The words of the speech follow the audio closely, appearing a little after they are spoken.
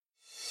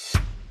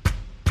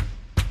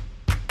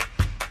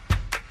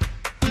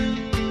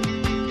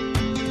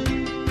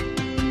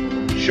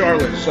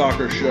Charlotte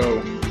Soccer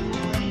Show.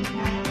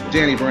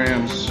 Danny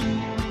Brams,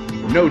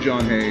 no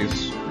John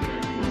Hayes.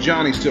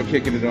 Johnny's still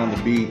kicking it on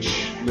the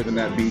beach, living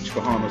that beach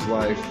Bahamas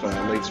life,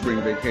 late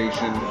spring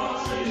vacation.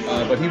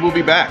 But he will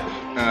be back.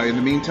 In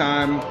the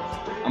meantime,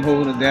 I'm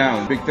holding it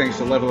down. Big thanks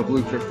to Level Up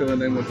Luke for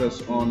filling in with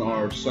us on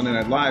our Sunday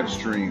Night Live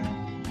stream.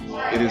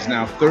 It is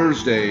now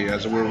Thursday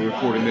as we're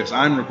recording this.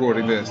 I'm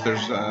recording this.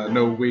 There's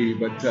no we,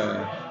 but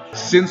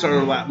since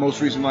our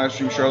most recent live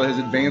stream, Charlotte has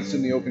advanced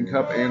in the Open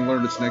Cup and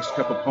learned its next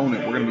cup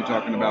opponent. We're going to be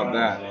talking about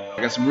that.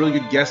 I got some really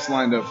good guests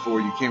lined up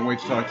for you. Can't wait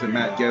to talk to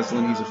Matt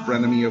Geslin. He's a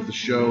frenemy of the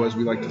show, as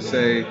we like to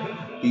say.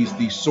 He's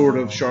the sort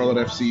of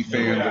Charlotte FC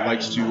fan that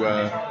likes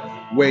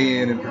to weigh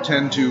in and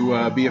pretend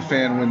to be a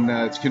fan when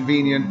it's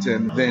convenient,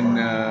 and then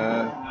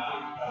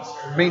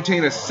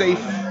maintain a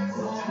safe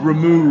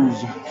remove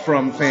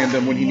from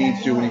fandom when he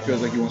needs to, when he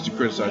feels like he wants to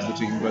criticize the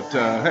team. But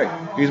hey,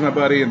 he's my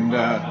buddy, and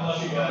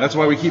that's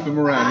why we keep him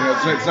around.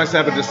 You know, it's nice to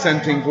have a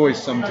dissenting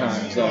voice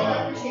sometimes.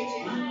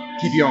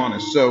 Keep you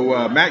honest.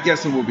 So Matt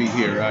Geslin will be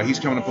here. He's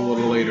coming up a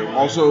little later.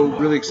 Also,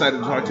 really excited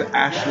to talk to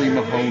Ashley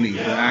Mahoney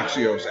from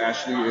Axios.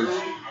 Ashley is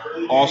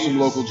an awesome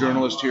local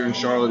journalist here in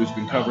Charlotte who's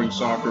been covering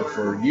soccer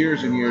for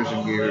years and years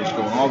and years,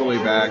 going all the way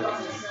back.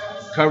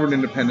 Covered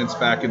Independence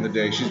back in the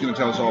day. She's going to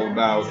tell us all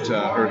about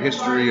her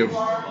history of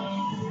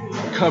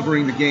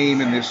covering the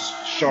game in this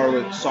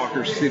Charlotte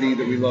soccer city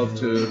that we love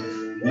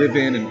to live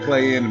in and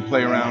play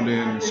around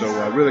in.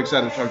 So really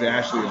excited to talk to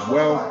Ashley as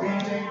well.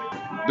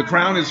 The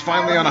Crown is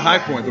finally on a high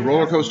point. The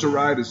roller coaster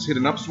ride has hit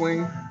an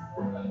upswing.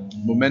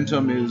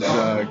 Momentum is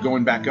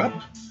going back up.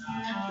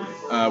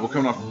 We're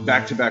coming off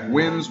back-to-back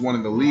wins, one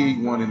in the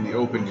league, one in the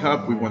Open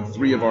Cup. We won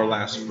 3 of our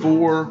last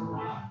 4.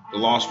 The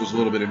loss was a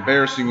little bit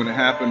embarrassing when it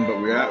happened, but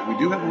we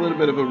do have a little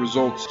bit of a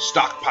results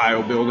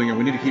stockpile building, and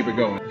we need to keep it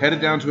going.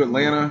 Headed down to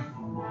Atlanta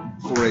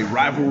for a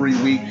Rivalry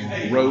Week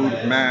road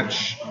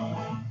match.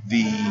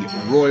 The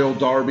Royal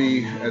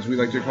Derby, as we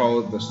like to call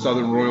it, the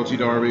Southern Royalty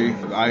Derby,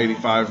 the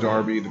I-85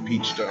 Derby, the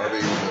Peach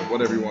Derby,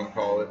 whatever you want to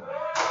call it.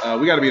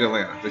 We got to beat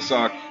Atlanta. They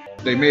suck.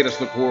 They made us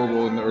look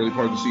horrible in the early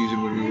part of the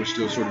season when we were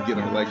still sort of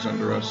getting our legs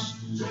under us.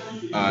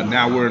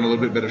 Now we're in a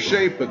little bit better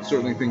shape, but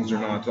certainly things are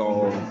not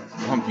all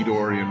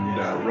hunky-dory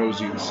and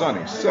rosy and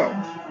sunny. So,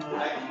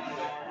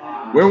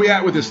 where are we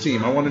at with this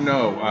team? I want to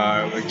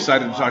know.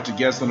 Excited to talk to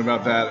Geslin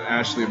about that,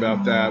 Ashley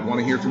about that. Want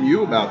to hear from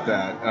you about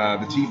that.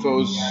 The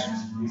Tifos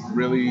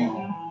really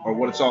are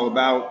what it's all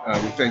about.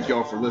 We thank you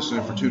all for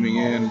listening, for tuning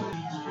in.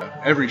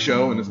 Every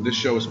show, and this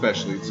show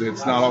especially,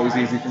 it's not always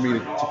easy for me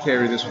to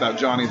carry this without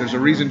Johnny. There's a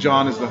reason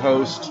John is the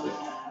host,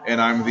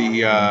 and I'm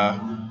the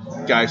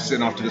guy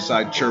sitting off to the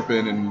side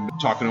chirping and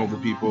talking over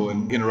people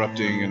and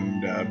interrupting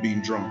and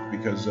being drunk,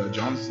 because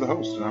John's the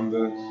host and I'm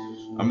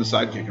the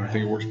sidekick, and I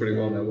think it works pretty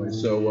well that way.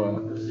 So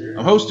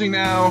I'm hosting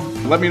now.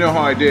 Let me know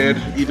how I did.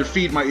 Either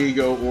feed my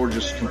ego or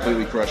just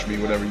completely crush me,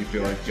 whatever you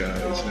feel like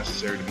is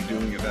necessary to be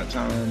doing at that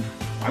time.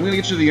 I'm going to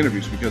get to the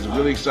interviews because I'm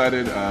really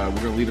excited. We're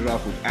going to lead it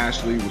off with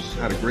Ashley. We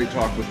had a great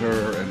talk with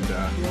her, and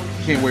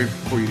can't wait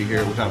for you to hear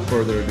it. Without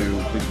further ado,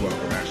 please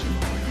welcome Ashley.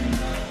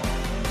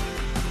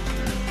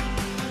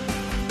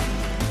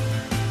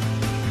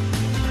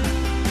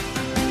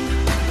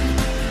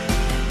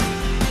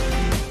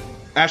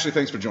 Ashley,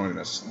 thanks for joining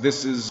us.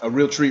 This is a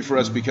real treat for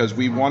us because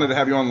we wanted to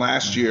have you on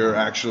last year,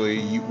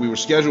 actually. We were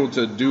scheduled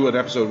to do an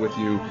episode with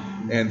you,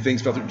 and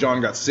things fell through.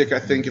 John got sick, I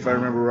think, if I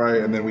remember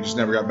right, and then we just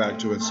never got back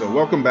to it. So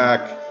welcome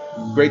back.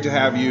 Great to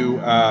have you.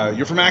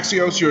 You're from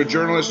Axios. You're a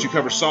journalist. You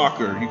cover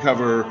soccer. You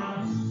cover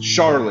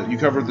Charlotte. You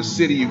cover the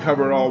city. You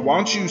cover it all. Why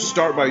don't you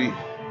start by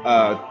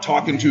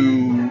talking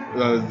to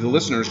the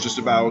listeners just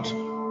about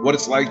what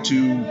it's like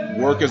to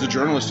work as a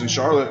journalist in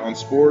Charlotte on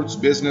sports,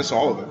 business,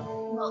 all of it.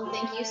 Well,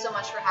 thank you so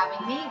much for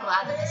having me.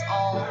 Glad that this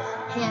all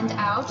panned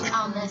out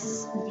on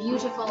this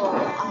beautiful,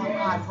 oh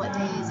God, what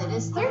day is it?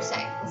 It's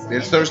Thursday.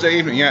 It's Thursday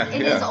evening, yeah.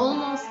 It is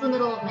almost the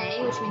middle of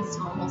May, which means it's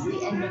almost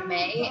the end of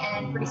May,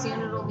 and pretty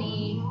soon it'll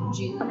be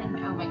June, and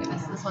oh my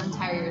goodness, this whole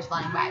entire year is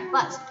flying by.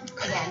 But,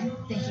 again,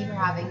 thank you for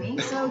having me.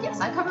 So,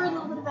 yes, I cover a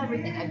little bit of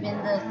everything. I've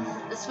been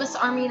the Swiss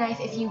Army knife,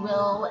 if you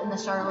will, in the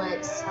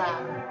Charlotte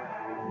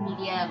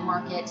media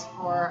market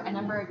for a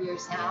number of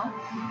years now,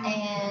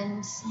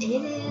 and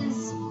it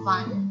is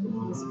fun.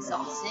 It is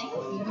exhausting.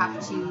 You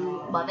have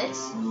to love it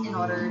in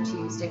order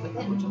to stick with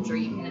it, which I'm sure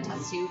you can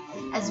attest to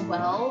as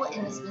well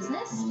in this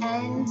business,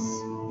 and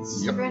it's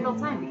just a grand old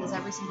time because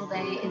every single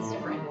day is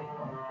different.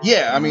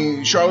 Yeah, I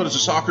mean, Charlotte is a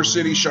soccer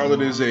city.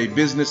 Charlotte is a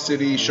business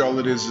city.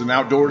 Charlotte is an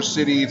outdoors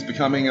city. It's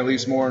becoming at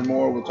least more and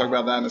more. We'll talk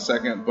about that in a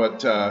second. But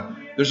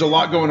there's a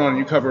lot going on, and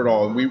you cover it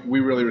all. And we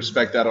really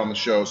respect that on the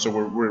show. So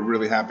we're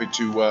really happy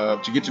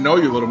to get to know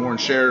you a little more and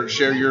share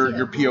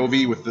your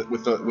POV with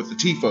the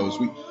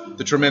Tifos.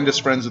 The tremendous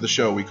friends of the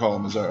show, we call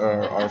them, as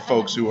our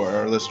folks who are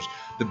our listeners.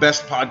 The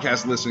best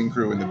podcast listening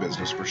crew in the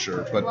business, for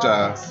sure. But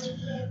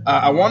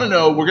I want to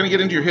know, we're going to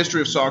get into your history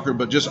of soccer,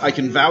 but just I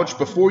can vouch,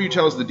 before you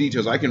tell us the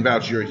details, I can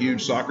vouch you're a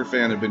huge soccer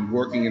fan, have been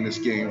working in this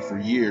game for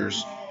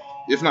years,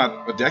 if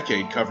not a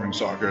decade, covering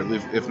soccer,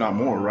 if not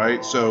more,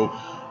 right? So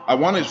I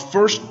want to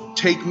first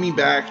take me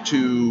back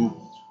to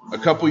a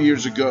couple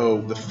years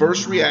ago, the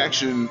first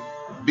reaction,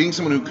 being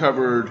someone who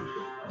covered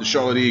the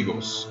Charlotte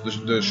Eagles,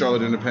 the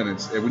Charlotte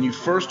Independents, and when you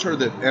first heard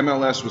that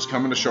MLS was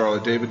coming to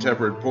Charlotte, David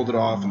Tepper had pulled it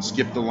off and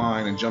skipped the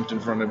line and jumped in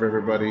front of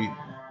everybody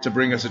to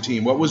bring us a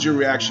team. What was your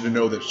reaction to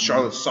know that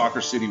Charlotte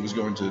Soccer City was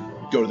going to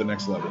go to the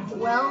next level?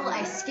 Well,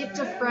 I skipped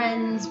a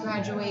friend's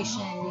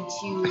graduation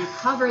to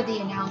cover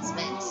the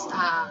announcement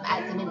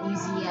at the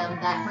museum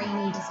that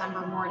rainy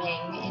December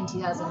morning in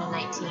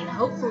 2019.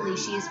 Hopefully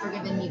she has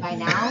forgiven me by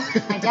now.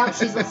 I doubt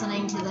she's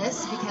listening to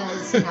this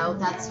because,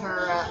 that's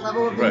her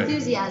level of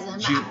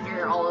enthusiasm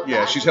after all of that.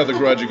 Yeah, she's held a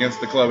grudge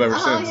against the club ever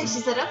since. Yeah, she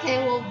said,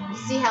 okay, we'll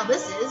see how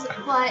this is.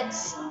 But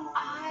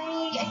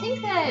I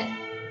think that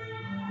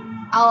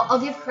I'll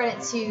give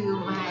credit to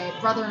my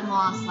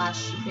brother-in-law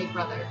 / big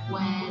brother.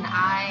 When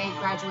I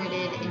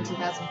graduated in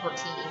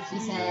 2014, he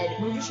said,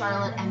 move to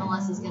Charlotte,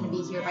 MLS is going to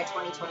be here by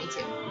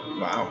 2022.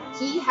 Wow.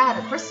 He had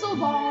a crystal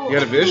ball. He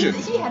had a vision.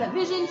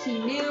 He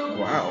knew.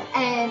 Wow.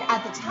 And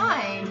at the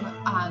time,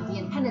 the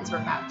Independents were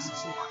about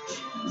to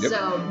launch. Yep.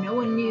 So no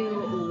one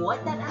knew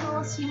what that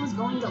MLS team was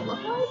going to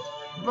look like.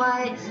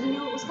 But he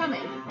knew it was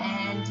coming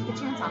and took a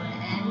chance on it.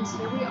 And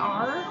here we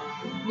are,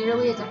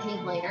 nearly a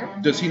decade later.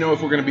 Does he know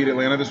if we're going to beat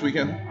Atlanta this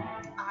weekend?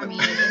 I mean,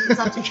 it's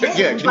up to him.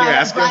 Can you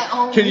ask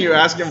him? Can you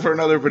ask him for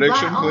another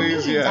prediction,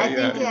 please? Yeah, I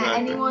think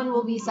exactly. Anyone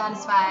will be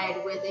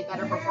satisfied with a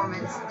better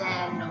performance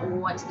than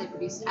what they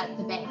produced at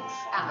the Bank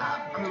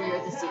earlier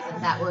this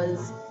season. That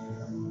was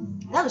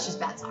just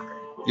bad soccer.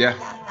 Yeah,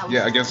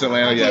 against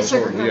Atlanta. Yeah, it was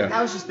horrible. Yeah,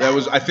 that was just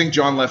bad. I think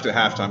John left at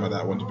halftime of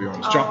that one. To be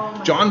honest,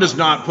 John does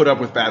not put up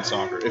with bad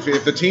soccer.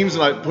 If the team's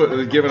like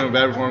giving him a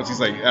bad performance, he's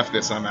like, "F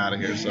this, I'm out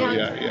of here." So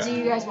yeah. Do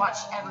you guys watch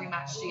every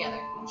match together?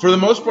 For the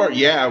most part,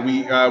 yeah.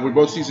 We're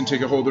both season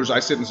ticket holders.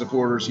 I sit in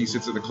supporters. He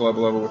sits at the club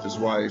level with his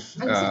wife.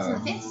 He sits in the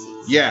fancy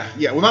seats.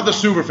 Yeah. Well, not the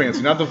super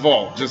fancy, not the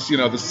vault. Just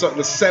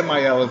the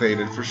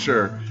semi-elevated for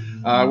sure.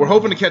 We're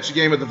hoping to catch a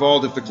game at the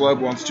vault if the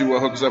club wants to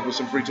hook us up with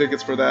some free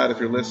tickets for that.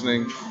 If you're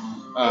listening.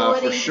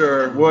 For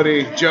sure.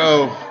 Woody,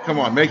 Joe, come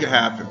on, make it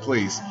happen,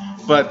 please.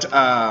 But,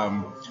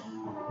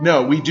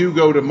 no, we do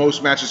go to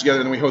most matches together,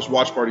 and then we host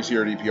watch parties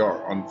here at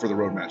EPR for the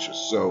road matches.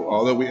 So,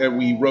 although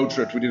we road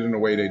tripped, we did an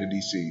away day to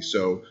DC.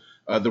 So,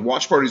 the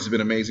watch parties have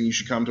been amazing. You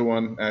should come to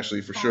one,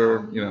 Ashley, for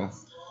sure.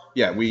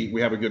 Yeah,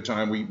 we have a good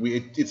time.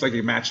 It's like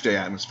a match day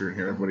atmosphere in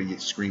here. Everybody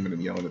gets screaming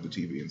and yelling at the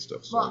TV and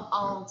stuff. So. Well,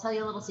 I'll tell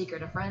you a little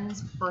secret. A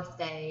friend's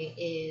birthday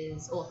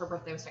her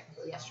birthday was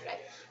technically yesterday,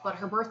 but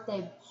her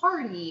birthday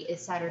party is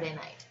Saturday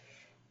night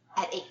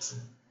at 8.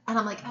 And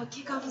I'm like,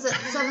 kickoff is at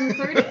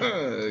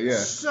 7:30. Yeah.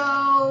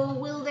 So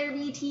will there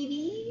be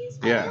TVs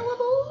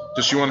available?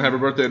 Does she want to have her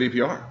birthday at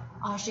EPR?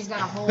 Oh, she's got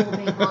a whole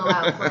big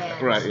blowout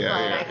planned. Right,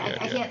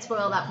 I can't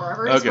spoil that for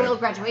her. I've already spoiled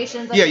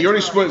graduations. You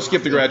already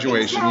skipped the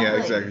graduation. Exactly. Yeah,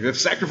 exactly. The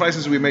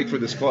sacrifices we make for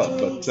this club.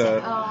 But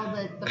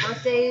the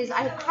birthdays.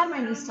 I had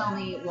my niece tell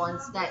me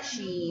once that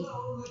she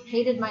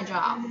hated my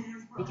job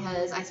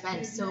because I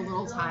spent so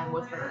little time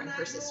with her and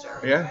her sister.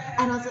 Yeah.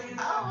 And I was like,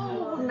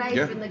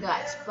 knife in the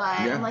gut. But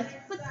I'm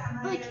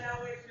like,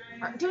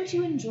 don't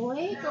you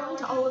enjoy going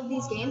to all of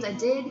these games? I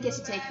did get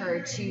to take her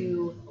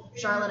to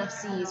Charlotte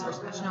FC's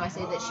first match. No, I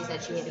say that she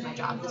said she hated my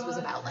job. This was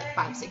about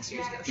 5-6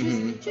 years ago.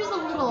 She was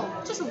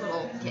a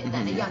little kid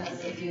then, a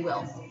youngin', if you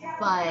will.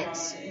 But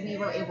we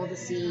were able to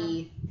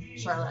see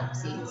Charlotte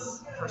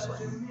FC's first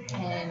win.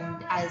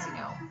 And as you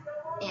know,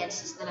 and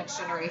to the next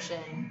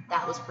generation,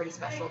 that was pretty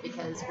special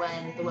because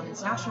when the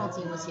women's national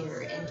team was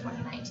here in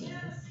 2019,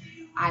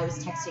 I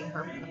was texting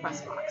her from the press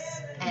box.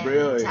 And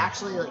to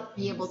actually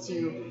be able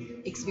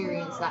to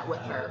experience that with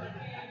her,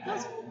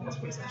 that was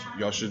pretty special.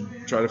 Y'all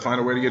should try to find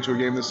a way to get to a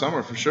game this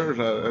summer for sure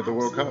at the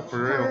World Cup,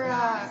 for real.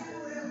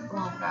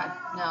 Oh, God.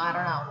 No, I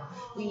don't know.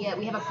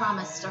 We have a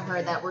promise to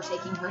her that we're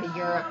taking her to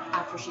Europe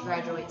after she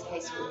graduates high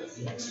school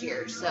next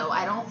year. So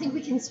I don't think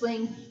we can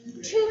swing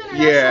 2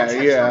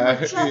 international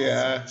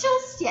trips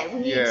just yet. We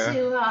need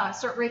to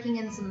start raking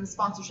in some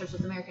sponsorships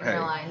with American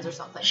Airlines or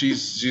something.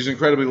 She's an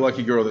incredibly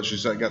lucky girl that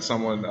she's got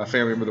a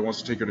family member that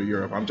wants to take her to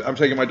Europe. I'm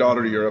taking my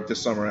daughter to Europe this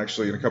summer,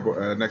 actually, in a couple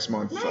next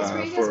month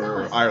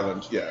for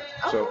Ireland. Yeah.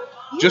 So.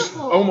 Just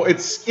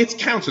almost, it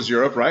counts as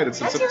Europe, right?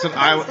 It's an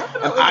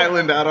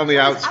island out on the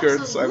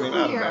outskirts. I mean,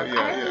 I don't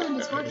know.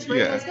 Ireland is gorgeous. Where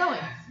are you guys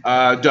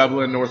going?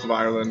 Dublin, north of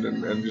Ireland,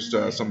 and just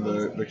some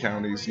of the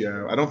counties.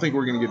 Yeah, I don't think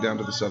we're going to get down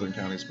to the southern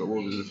counties, but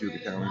we'll visit a few of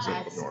the counties up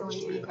north. That's going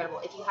to be incredible.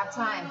 If you have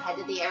time, head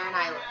to the Aran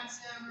Islands,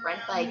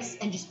 rent bikes,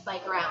 and just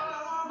bike around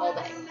all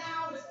day.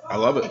 I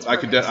love it. I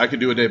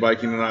could do a day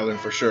biking on an island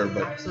for sure,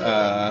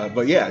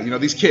 but yeah,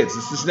 these kids,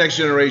 this next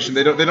generation,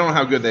 they don't know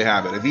how good they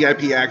have it. A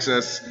VIP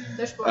access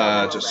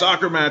to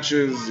soccer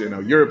matches,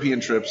 European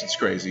trips, it's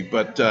crazy.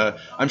 But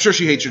I'm sure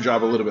she hates your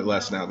job a little bit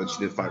less now than she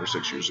did 5 or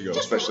 6 years ago,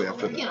 especially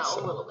after that. A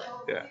little bit.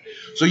 Yeah.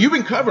 So you've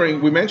been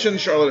covering. We mentioned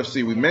Charlotte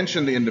FC. We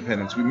mentioned the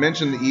Independents. We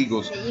mentioned the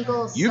Eagles.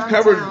 You've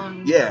covered.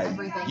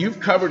 Everything. You've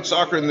covered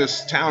soccer in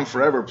this town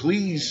forever.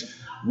 Please.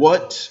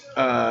 What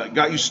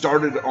got you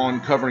started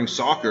on covering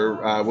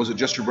soccer? Was it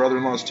just your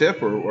brother-in-law's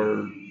tip,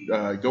 or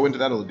go into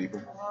that a little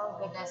deeper? Oh,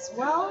 goodness.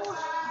 Well,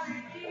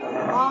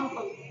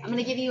 I'm going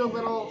to give you a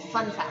little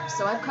fun fact.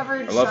 So I've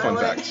covered I love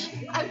Charlotte. fun facts.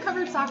 I've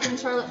covered soccer in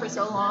Charlotte for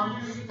so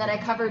long that I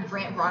covered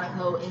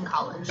Bronibro in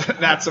college.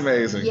 That's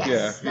amazing.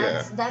 Yes,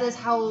 Yeah. that is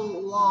how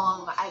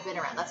long I've been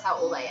around. That's how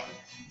old I am.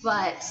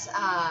 But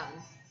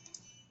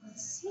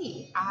let's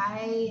see.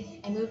 I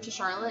moved to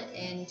Charlotte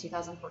in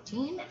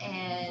 2014,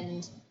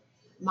 and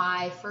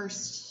my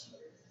first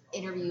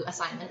interview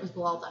assignment was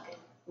Bilal Duckett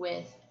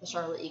with the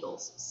Charlotte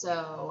Eagles.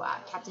 So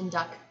Captain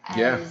Duck,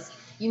 as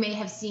you may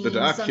have seen the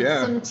Duck, some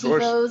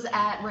tifos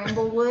at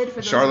Ramblewood. For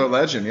those Charlotte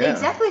legend, yeah.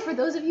 Exactly, for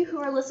those of you who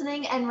are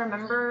listening and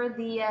remember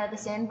the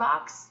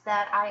sandbox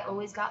that I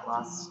always got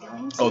lost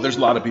going to. Oh, there's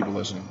a lot of people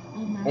listening.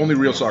 Mm-hmm. Only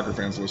real soccer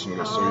fans listen to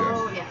this, so yeah.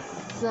 Oh,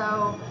 yes.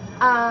 So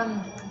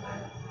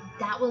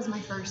that was my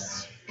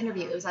first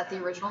interview. It was at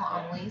the original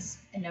Amelie's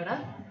in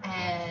Noda,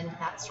 and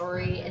that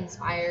story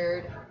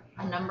inspired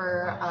a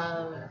number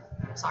of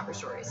soccer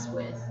stories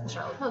with the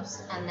Charlotte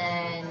Post. And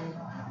then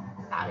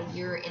about a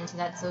year into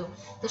that, so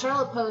the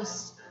Charlotte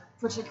Post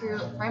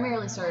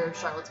primarily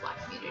serves Charlotte's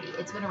Black community.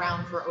 It's been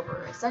around for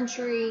over a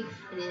century.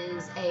 It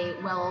is a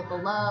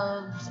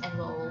well-beloved and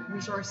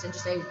well-resourced and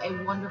just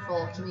a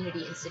wonderful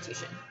community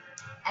institution.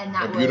 And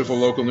that a beautiful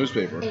local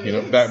newspaper. It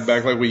is.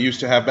 Back like we used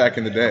to have back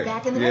in the day.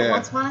 Back in the day,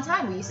 once upon a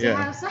time, we used to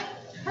have.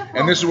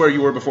 And this is where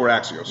you were before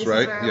Axios, this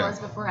right? This is where I was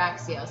before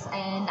Axios,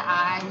 and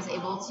I was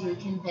able to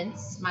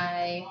convince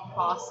my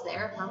boss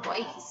there, Herb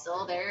White, he's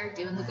still there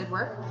doing the good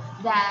work,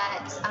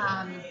 that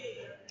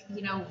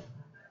the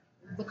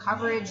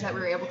coverage that we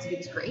were able to do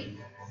was great,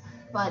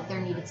 but there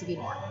needed to be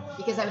more,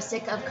 because I was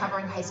sick of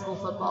covering high school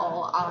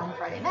football on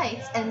Friday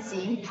nights and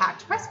seeing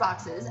packed press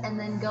boxes, and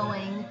then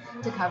going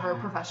to cover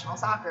professional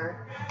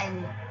soccer,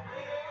 and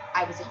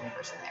I was the only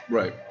person there.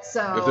 Right.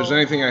 So if there's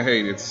anything I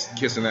hate, it's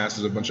kissing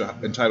asses of a bunch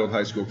of entitled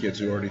high school kids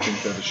who already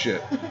think they're the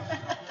shit.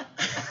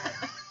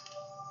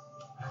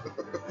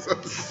 So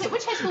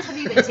which high schools have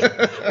you been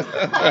to?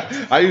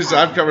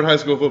 I've covered high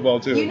school football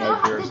too. You know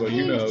how the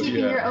pain of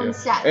keeping your own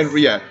stats. And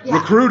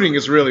recruiting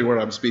is really what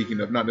I'm speaking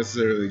of, not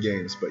necessarily the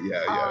games, but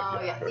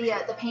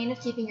the pain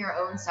of keeping your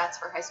own stats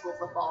for high school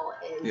football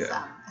is,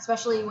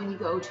 especially when you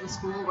go to a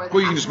school where. Well,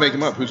 you can just make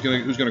them up. Who's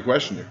gonna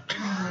question you?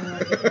 Oh my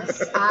goodness.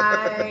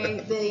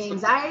 The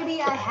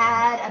anxiety I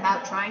had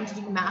about trying to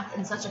do math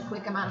in such a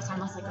quick amount of time,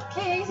 I was like,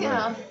 okay,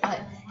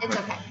 but it's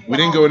okay. We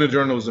didn't go into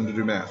journalism to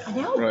do math. I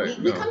know. Right,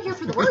 we come here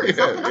for the words,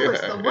 not the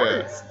numbers, the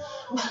words.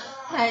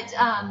 But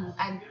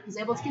I was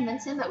able to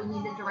convince him that we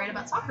needed to write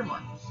about soccer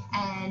more.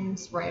 And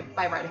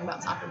by writing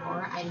about soccer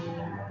more, I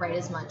mean write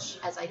as much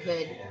as I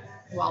could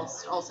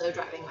whilst also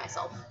driving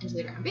myself into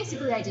the ground.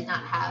 Basically, I did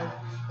not have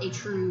a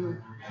true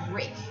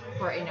break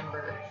for a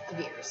number of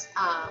years,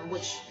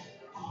 which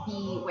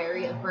be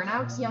wary of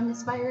burnout, young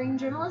aspiring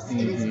journalists.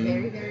 It is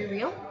very, very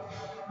real.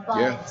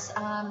 But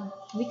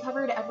we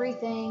covered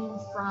everything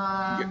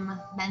from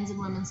men's and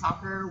women's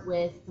soccer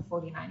with the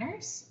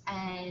 49ers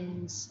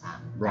and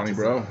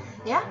Bronibro.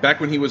 Yeah. Back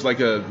when he was like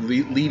a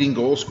leading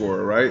goal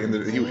scorer, right? And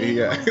There's a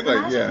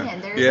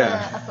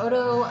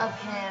photo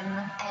of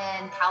him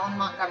and Callum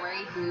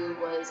Montgomery, who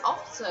was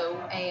also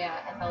a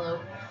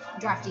fellow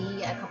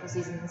draftee a couple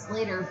seasons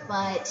later,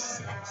 but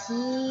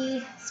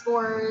he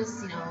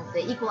scores,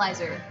 the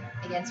equalizer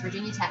against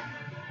Virginia Tech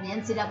in the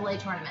NCAA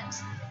tournament.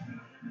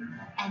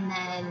 And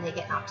then they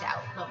get knocked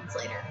out moments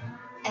later.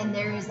 And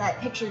there is that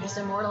picture just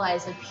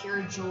immortalized of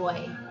pure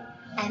joy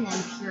and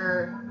then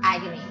pure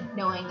agony,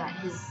 knowing that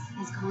his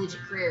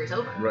collegiate career is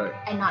over. Right.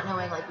 And not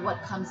knowing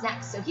what comes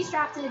next. So he's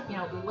drafted,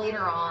 later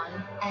on,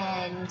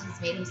 and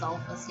he's made himself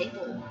a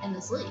staple in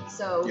this league.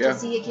 So to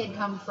see a kid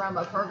come from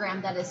a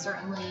program that is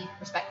certainly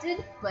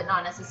respected, but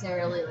not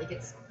necessarily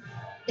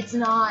it's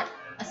not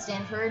a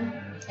Stanford,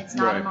 it's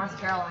not a North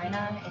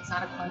Carolina, it's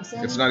not a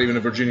Clemson. It's not even a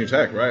Virginia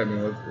Tech, right? I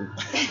mean,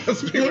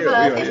 let's be real.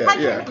 They've had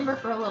their number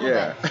for a little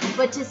bit.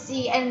 But to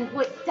see,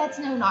 that's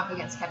no knock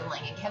against Kevin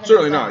Lange.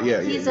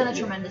 He's done a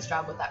tremendous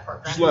job with that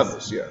program. Just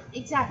levels,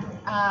 Exactly.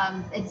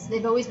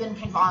 They've always been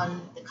kind of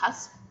on the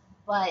cusp,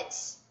 but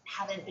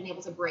haven't been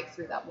able to break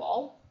through that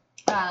wall.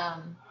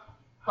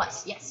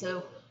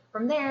 So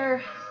from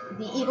there,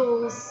 the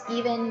Eagles,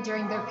 even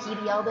during their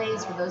PBL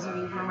days, for those of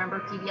you who remember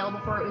PBL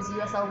before it was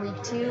USL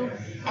League 2,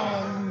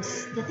 and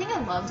the thing I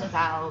loved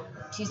about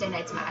Tuesday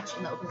night's match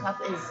in the Open Cup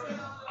is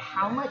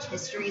how much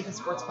history the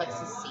Sportsplex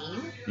has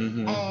seen.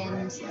 Mm-hmm.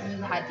 And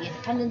you had the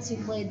Independents who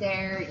played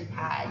there, you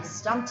had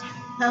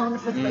Stumptown,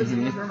 for those of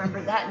you who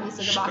remember that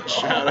Misa debacle.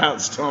 Shout out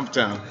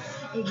Stumptown.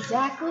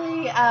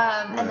 Exactly.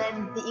 And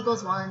then the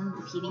Eagles won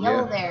the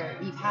PBL there.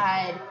 You've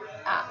had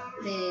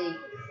the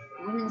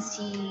women's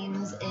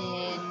teams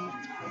in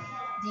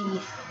the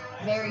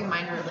very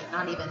minor,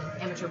 not even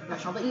amateur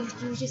professional, but you've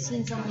just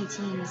seen so many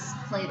teams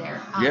play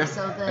there.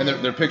 And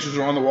their pictures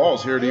are on the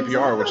walls here at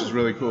EPR, which is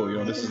really cool.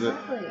 This is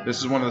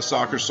one of the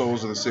soccer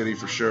souls of the city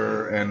for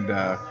sure. And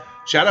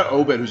shout out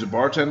Obed, who's a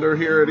bartender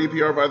here at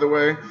EPR, by the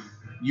way.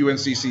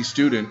 UNCC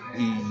student.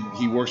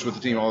 He works with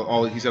the team.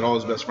 He said all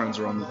his best friends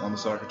are on the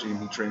soccer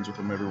team. He trains with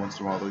them every once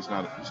in a while, though he's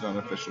not an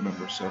official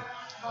member. So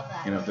Love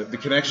that. You know, the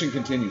connection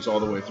continues all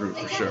the way through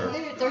for sure.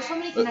 There's so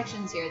many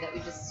connections here that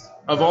we just.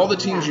 Of all the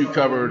teams you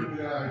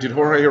covered, did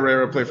Jorge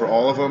Herrera play for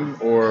all of them,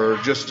 or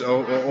just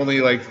only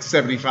like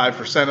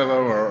 75% of them,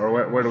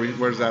 or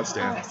where does that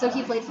stand? So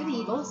he played for the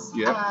Eagles.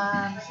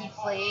 Yeah. He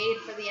played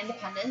for the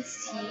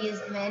Independents. He is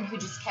the man who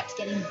just kept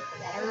getting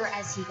better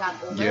as he got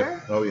older.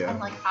 Yep. Oh yeah. And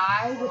like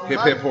I would hip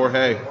love. Hip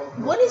Jorge.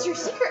 What is your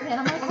secret, man?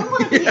 I'm like, I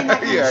want to be in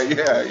that kind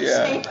of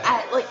shape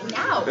at like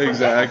now.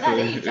 Exactly. At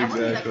that age. I want to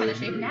be in that kind of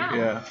shape now.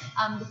 Yeah.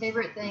 The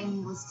favorite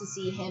thing was to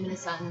see him and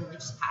his son like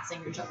just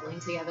passing or juggling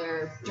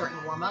together during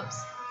warm-ups.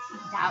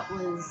 That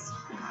was,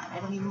 God, I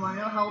don't even want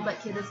to know how old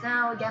that kid is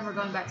now. Again, we're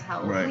going back to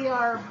how old we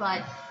are,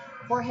 but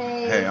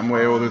Jorge. Hey, I'm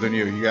way older than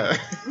you. You got,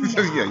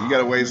 you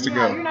got a ways to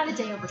go. You're not a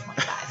day over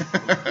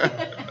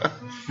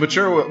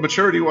 25.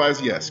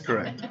 Maturity-wise, yes,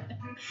 correct.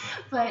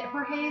 But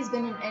Jorge has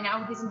been, and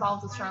now he's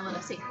involved with Charlotte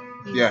FC.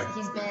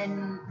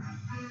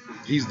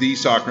 He's the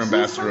soccer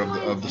ambassador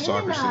of the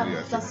soccer city, I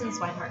think. Dustin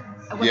Swinehart.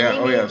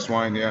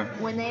 Swine,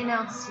 When they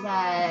announced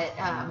that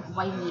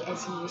Whitey,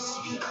 as he used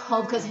to be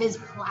called, because his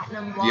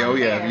platinum blonde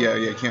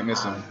hair. Can't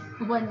miss him.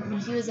 When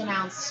he was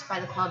announced by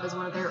the club as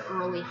one of their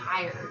early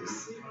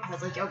hires, I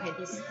was like, okay,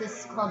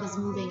 this club is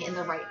moving in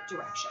the right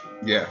direction.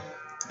 Yeah.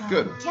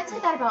 Good. Can't say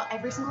that about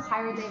every single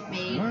hire they've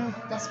made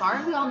thus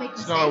far. We all make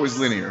mistakes. It's not always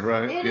linear,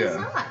 right? It is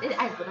not.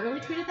 I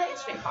literally tweeted that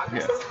yesterday.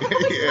 Progress is not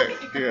always linear.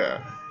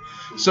 Yeah.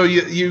 So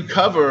you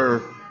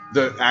cover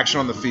the action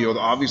on the field.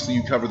 Obviously,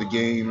 you cover the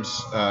games.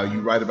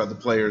 You write about the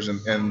players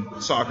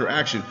and soccer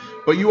action.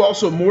 But you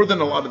also, more than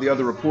a lot of the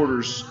other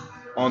reporters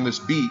on this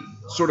beat,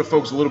 sort of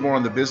focus a little more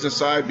on the business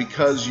side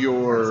because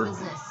your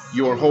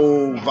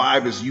whole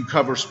vibe is you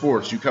cover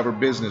sports, you cover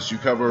business, you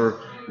cover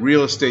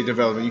real estate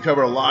development. You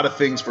cover a lot of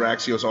things for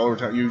Axios all over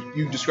town.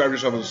 You described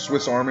yourself as a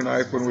Swiss Army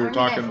knife when we were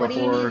talking before. What do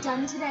you need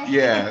done today?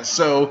 Yeah.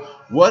 So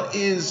what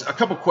is a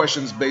couple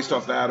questions based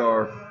off that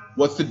are,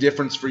 what's the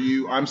difference for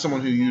you? I'm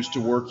someone who used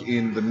to work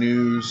in the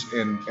news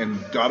and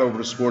got over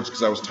to sports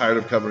because I was tired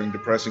of covering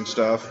depressing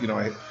stuff. You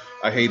know,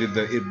 I hated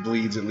the it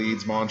bleeds, it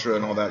leads mantra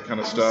and all that kind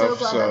of stuff. So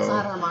glad that's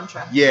not our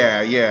mantra.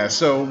 Yeah.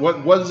 So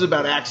what is it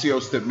about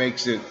Axios that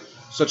makes it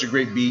such a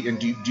great beat? And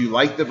do you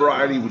like the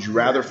variety? Would you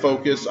rather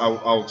focus?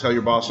 I'll tell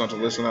your boss not to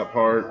listen to that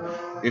part.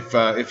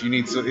 If you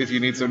need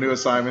some new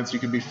assignments, you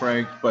can be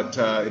frank, but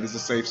it is a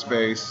safe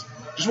space.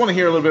 Just want to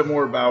hear a little bit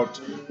more about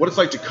what it's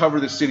like to cover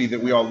the city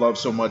that we all love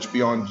so much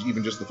beyond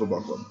even just the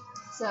football club.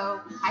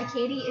 So, hi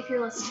Katie, if you're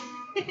listening,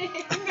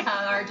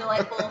 our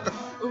delightful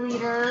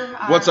leader.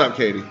 What's up,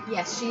 Katie?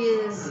 Yes, she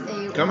is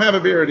Come have a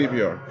beer at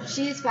EPR.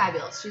 She is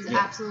fabulous. She's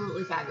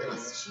absolutely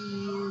fabulous.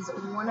 She's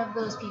one of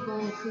those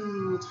people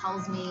who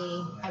tells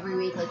me every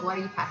week, like, what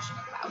are you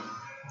passionate about?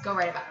 Go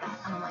write about that.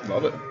 And I'm like,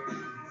 love it.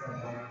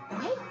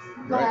 Okay,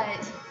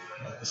 but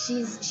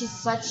she's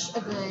such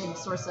a good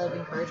source of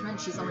encouragement.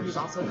 She's someone who's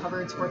also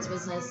covered sports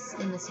business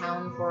in this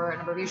town for a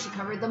number of years. She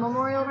covered the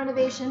memorial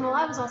renovation. Well,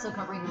 I was also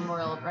covering the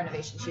memorial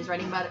renovation. She was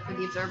writing about it for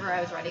the Observer.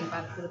 I was writing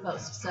about it for the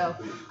Post. So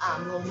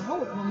the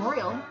whole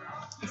memorial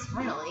is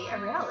finally a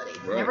reality.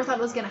 Right. Never thought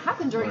it was going to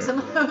happen during some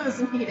of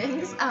those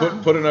meetings.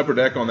 Put an upper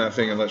deck on that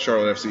thing and let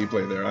Charlotte FC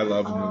play there. I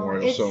love the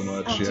memorial so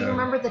much. Do you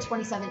remember the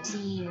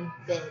 2017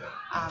 bid,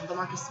 the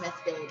Marcus Smith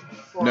bid?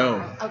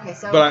 No. Okay,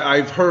 so. But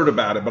I've heard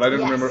about it, but I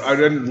didn't remember. I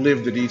didn't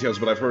live the details,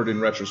 but I've heard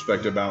in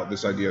retrospect about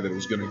this idea that it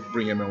was going to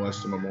bring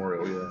MLS to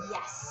memorial. Yeah.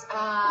 Yes.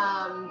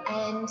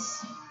 And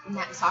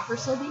that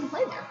soccer's still being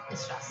played there.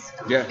 It's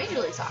just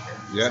Major League Soccer.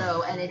 Yeah.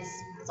 So, and it's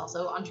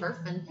also on turf,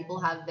 and people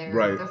have their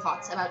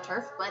thoughts about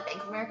turf. But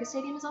Bank of America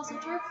Stadium is also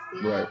turf.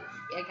 You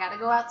got to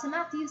go out to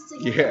Matthews to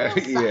get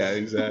the real stuff. Yeah,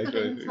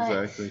 exactly.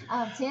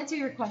 But, to answer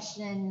your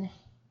question,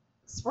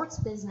 sports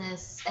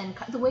business and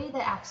the way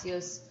that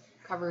Axios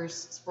covers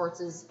sports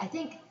is, I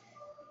think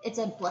it's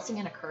a blessing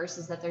and a curse,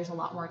 is that there's a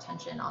lot more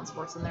attention on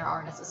sports than there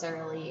are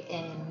necessarily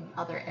in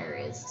other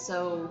areas.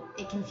 So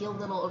it can feel a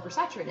little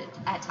oversaturated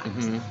at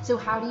times. Mm-hmm. So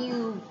how do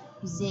you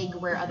zig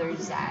where others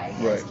zag,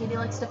 as Katie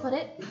likes to put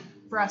it?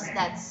 For us,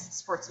 that's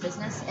sports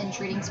business and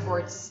treating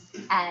sports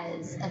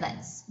as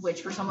events,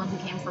 which for someone who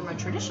came from a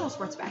traditional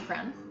sports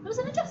background, it was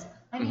an adjustment.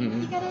 I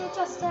mean, you got to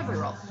adjust to every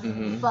role.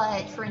 Mm-hmm.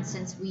 But for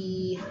instance,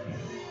 we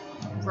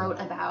wrote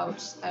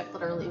about,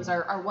 literally, it was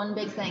our one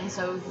big thing.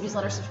 So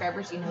newsletter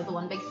subscribers, you know the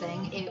one big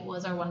thing. It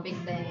was our one big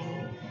thing,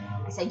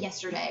 I said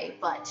yesterday,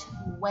 but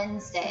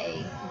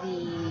Wednesday,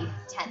 the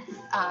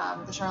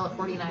 10th, the Charlotte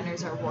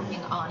 49ers are working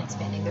on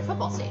expanding their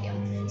football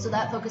stadium. So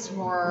that focused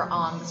more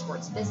on the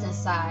sports business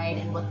side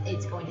and what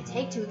it's going to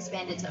take to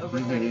expand it to over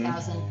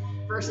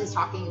 30,000 versus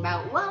talking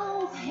about,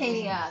 well,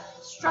 they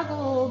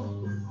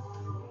struggled.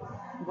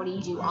 What do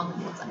you do on the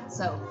field side?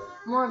 So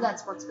more of that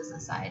sports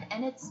business side,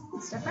 and it's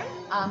different.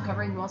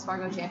 Covering the Wells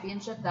Fargo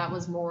Championship, that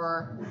was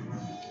more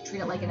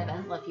treat it like an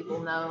event, let people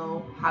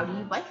know, how do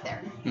you bike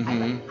there?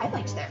 I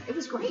biked there. It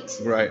was great.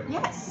 Right.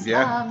 Yes.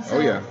 Yeah.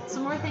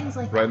 Some more things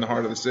like right in the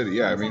heart of the city.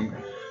 Yeah. I mean,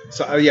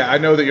 so I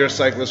know that you're a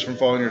cyclist from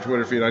following your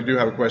Twitter feed. I do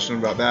have a question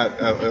about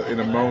that in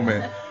a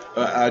moment.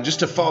 Just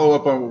to follow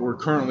up on what we're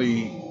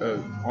currently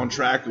on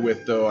track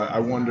with, though, I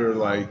wonder,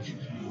 like,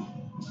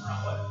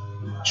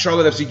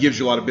 Charlotte FC gives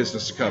you a lot of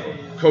business to cover.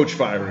 Coach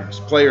firings,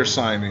 player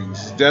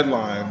signings,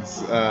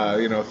 deadlines,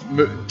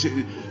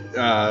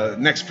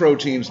 next pro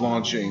teams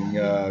launching,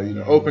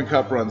 Open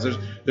Cup runs.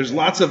 There's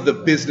lots of the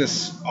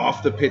business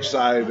off the pitch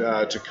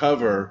side to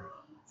cover.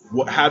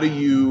 How do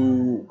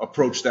you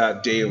approach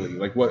that daily?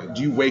 Like, what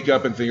do you wake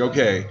up and think,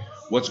 okay,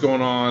 what's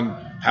going on?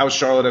 How's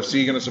Charlotte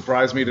FC going to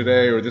surprise me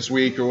today or this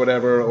week or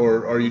whatever?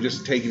 Or are you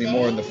just taking it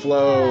more in the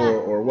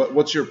flow? Or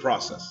what's your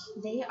process?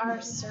 They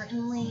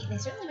certainly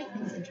make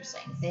things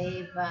interesting.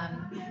 They've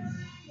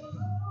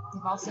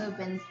also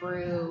been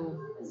through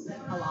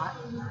a lot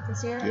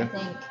this year. Yeah, I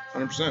think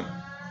 100%.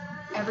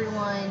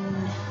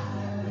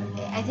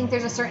 I think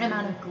there's a certain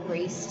amount of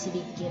grace to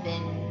be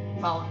given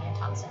following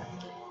Anton's death.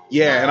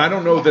 Yeah, and I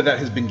don't know that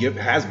has been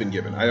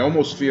given. I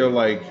almost feel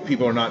like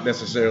people are not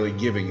necessarily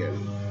giving it.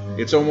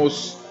 It's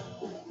almost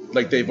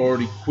like they've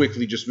already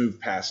quickly just moved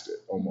past it,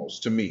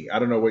 almost, to me. I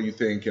don't know what you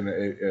think, and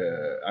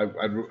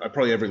I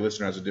probably every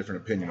listener has a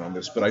different opinion on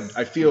this, but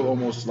I feel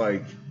almost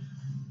like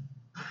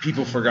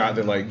people forgot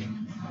that, like,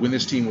 when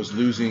this team was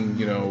losing,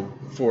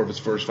 4 of its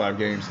first 5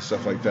 games and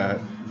stuff like that,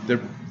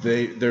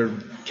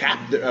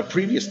 a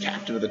previous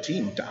captain of the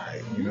team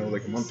died,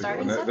 like a month ago.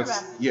 And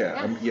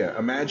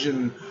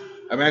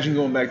Imagine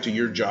going back to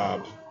your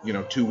job,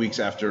 2 weeks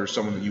after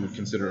someone that you would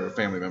consider a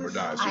family member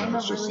dies. I'm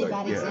a really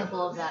bad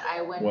example of that.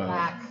 I went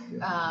back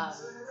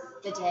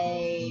the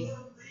day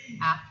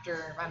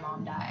after my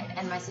mom died,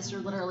 and my sister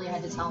literally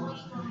had to tell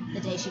me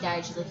the day she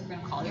died, she's like, you're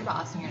going to call your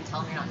boss and you're going to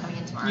tell him you're not coming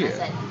in tomorrow. Yeah.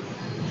 And I said,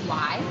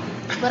 why?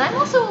 But I'm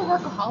also a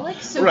workaholic,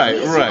 so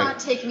please do not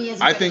take me as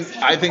a I think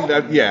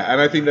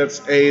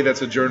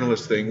that's a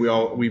journalist thing.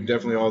 We've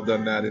definitely all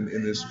done that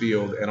in this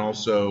field, and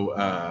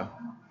also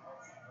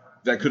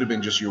that could have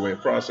been just your way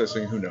of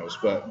processing. Who knows?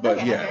 But But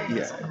I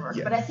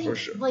think, for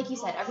sure. like you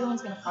said,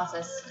 everyone's going to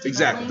process differently.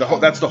 Exactly.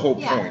 That's the whole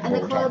point. And of the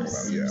what we're talking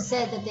clubs about. Yeah.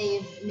 said that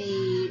they've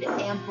made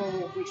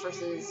ample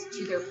resources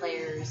to their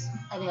players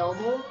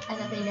available, and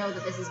that they know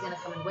that this is going to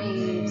come in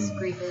waves.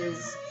 Grief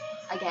is,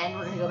 again,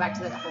 we're going to go back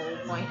to that whole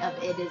point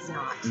of it is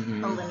not a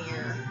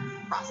linear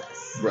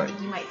process. Right.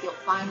 Like, you might feel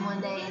fine one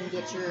day and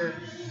get your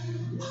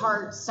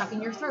heart stuck in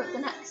your throat the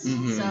next.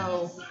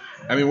 So.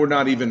 I mean, we're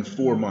not even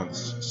 4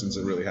 months since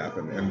it really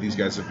happened, and these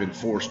guys have been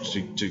forced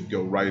to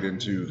go right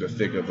into the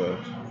thick of a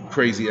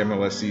crazy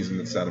MLS season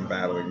that's had them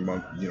battling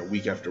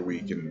week after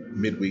week and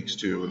midweeks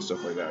too and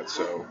stuff like that.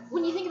 So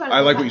when you think about it, I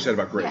like what you said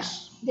about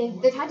grace. Yeah,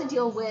 they've had to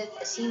deal with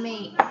a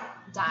teammate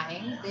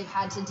dying. They've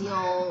had to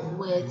deal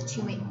with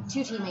two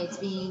teammates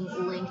being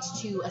linked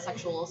to a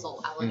sexual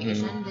assault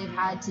allegation. They've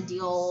had to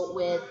deal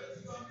with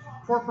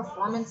poor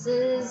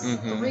performances.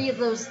 3 of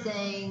those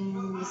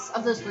things,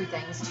 of those 3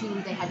 things,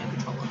 2 they had no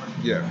control over.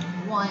 Yeah.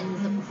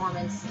 1, the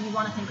performance. You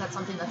want to think that's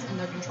something that's in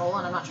their control,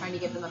 and I'm not trying to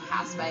give them a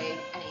pass by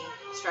any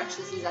stretch.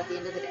 This is, at the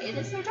end of the day, it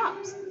is their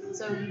jobs.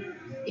 So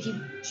if you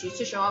choose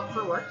to show up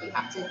for work, you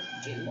have to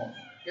do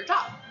your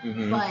job.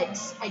 But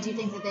I do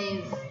think that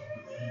they've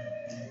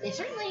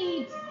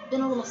certainly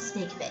been a little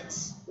snake bit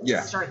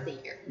to start the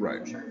year. Right.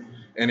 For sure.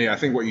 And I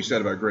think what you said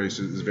about grace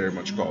is very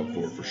much called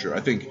for sure. I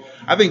think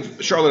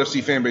Charlotte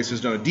FC fan base has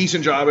done a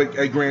decent job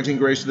at granting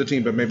grace to the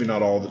team, but maybe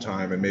not all the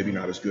time, and maybe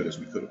not as good as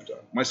we could have done.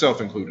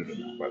 Myself included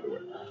in that, by the way.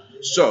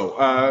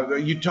 So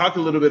you talked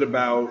a little bit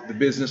about the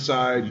business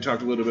side. You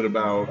talked a little bit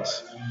about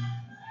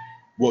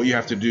what you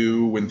have to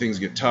do when things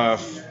get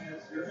tough,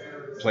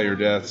 player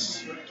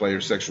deaths,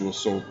 player sexual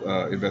assault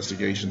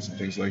investigations, and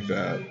things like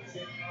that.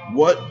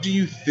 What do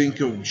you think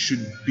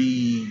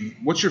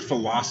what's your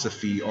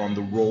philosophy on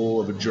the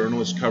role of a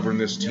journalist covering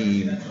this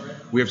team?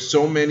 We have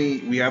so many,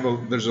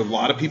 there's a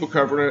lot of people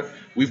covering it.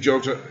 We've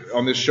joked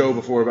on this show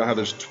before about how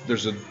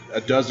there's a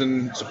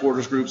dozen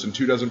supporters groups and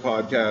 24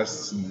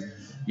 podcasts and,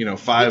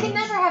 5. You can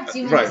never have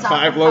too many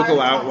 5 local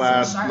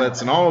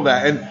outlets and all of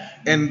that.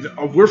 And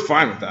we're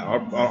fine with that.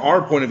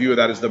 Our point of view of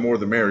that is the more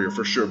the merrier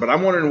for sure. But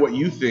I'm wondering what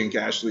you think,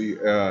 Ashley.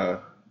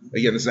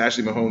 Again, this is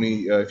Ashley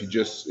Mahoney. If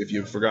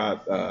you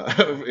forgot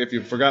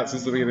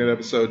since the beginning of the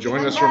episode,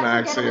 join us from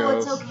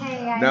Axios. It's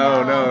okay.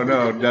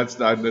 No. That's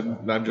not.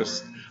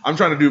 I'm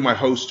trying to do my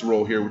host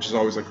role here, which is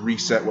always like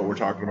reset what we're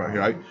talking about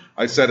here.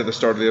 I said at the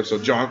start of the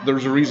episode, John.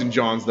 There's a reason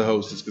John's the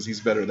host, is because he's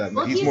better at that.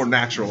 Well, he's more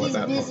natural at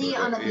that. He's busy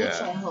on the beach,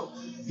 I hope.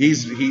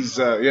 He's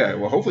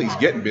well, hopefully he's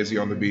getting busy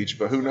on the beach,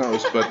 but who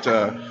knows? But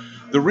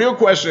the real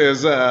question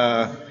is,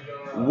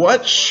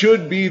 what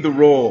should be the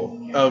role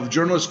of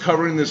journalists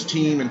covering this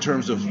team in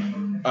terms of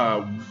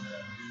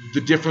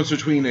the difference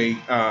between a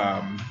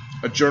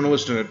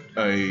journalist and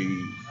a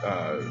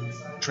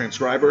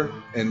transcriber,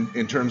 and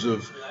in terms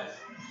of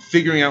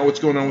figuring out what's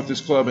going on with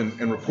this club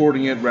and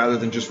reporting it rather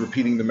than just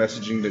repeating the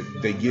messaging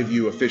that they give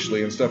you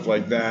officially and stuff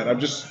like that.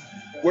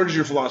 Where does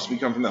your philosophy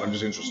come from that? I'm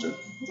just interested,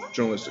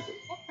 journalistically.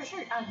 Yeah, for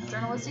sure.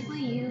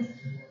 Journalistically,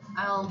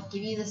 I'll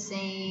give you the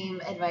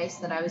same advice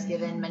that I was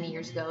given many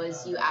years ago: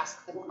 is you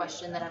ask the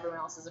question that everyone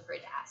else is afraid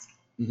to ask.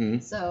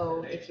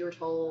 So if you were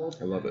told,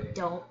 I love it.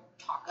 Don't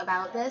talk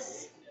about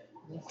this,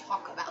 you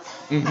talk about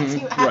that.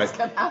 You ask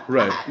about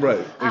right, that.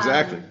 Right,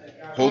 exactly.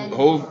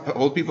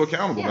 Hold people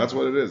accountable. That's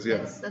what it is.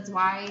 Yeah. That's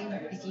why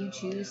if you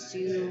choose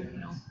to,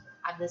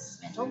 have this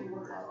mantle,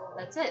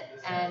 that's it.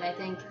 And I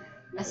think,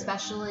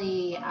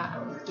 especially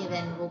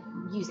given, we'll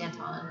use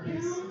Anton,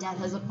 his dad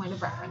as a point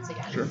of reference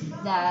again, Sure.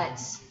 that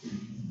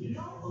you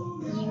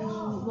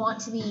want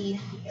to be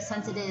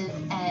sensitive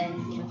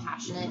and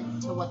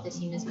compassionate to what the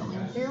team is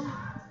going through,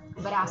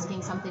 but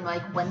asking something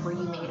like, when were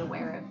you made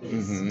aware of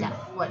his death?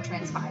 What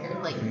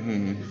transpired? Like,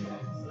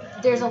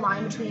 there's a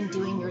line between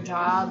doing your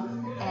job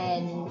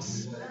and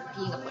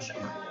being a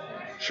pushover.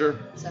 Sure.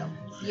 So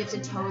you have to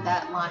toe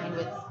that line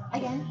with,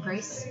 again,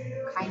 grace,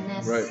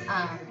 kindness.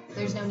 Right.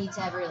 There's no need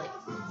to ever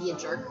be a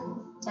jerk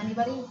to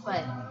anybody,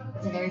 but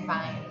it's a very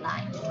fine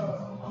line to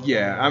toe.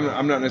 Yeah,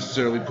 I'm not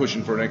necessarily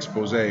pushing for an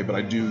expose, but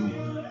I do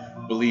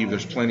believe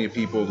there's plenty of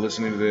people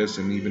listening to this,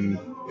 and even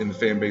in the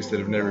fan base that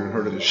have never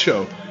heard of this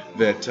show,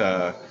 that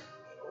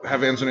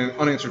have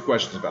unanswered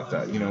questions about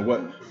that.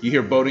 What you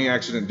hear, boating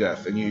accident,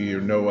 death, and you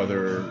hear no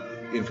other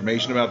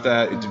information about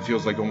that. It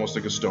feels like almost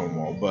like a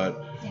stonewall.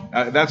 But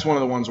that's one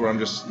of the ones where I'm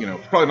just,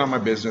 probably not my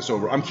business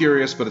over. I'm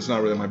curious, but it's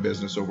not really my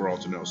business overall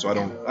to know. So I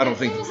don't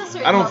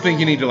think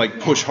you need to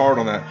push hard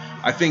on that.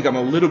 I think I'm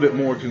a little bit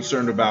more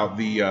concerned about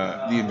the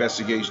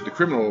investigation, the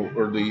criminal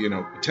or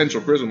the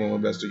potential criminal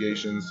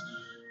investigations.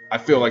 I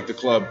feel like the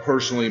club,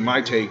 personally,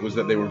 my take was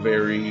that they were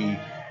very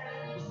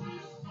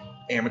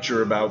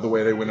amateur about the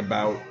way they went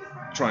about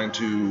trying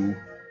to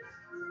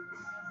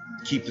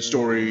keep the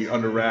story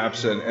under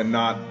wraps and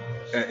not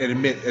and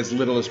admit as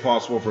little as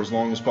possible for as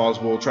long as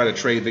possible. Try to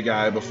trade the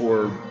guy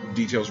before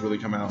details really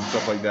come out and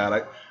stuff like that.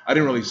 I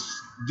didn't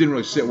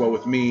really sit well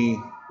with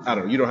me. I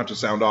don't know. You don't have to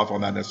sound off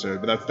on that necessarily,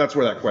 but that's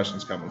where that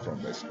question's coming from,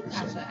 basically.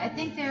 So. Gotcha. I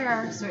think there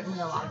are certainly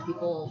a lot of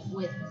people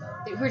who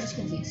are just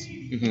confused.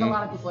 A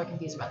lot of people are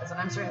confused about this, and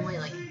I'm certainly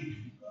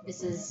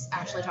this is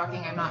Ashley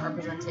talking. I'm not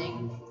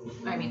representing.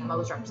 I mean, I'm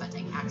always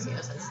representing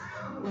Axios. That's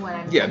what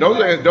I'm. Yeah,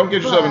 don't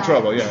get yourself in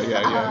trouble. Yeah.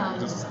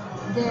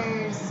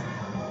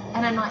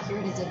 And I'm not here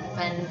to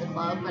defend the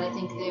club, but I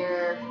think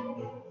they're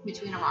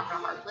between a rock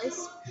and a hard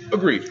place.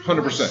 Agreed,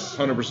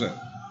 100%.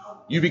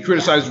 You'd be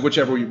criticized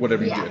whatever you did,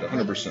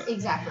 100%.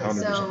 Exactly. 100%,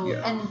 so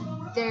and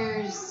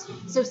there's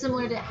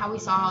similar to how we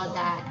saw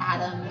that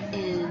Adam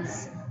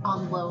is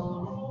on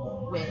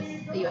loan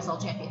with the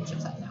USL Championship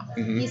side now.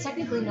 He's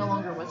technically no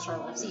longer with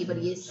Charlotte FC, but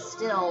he is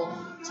still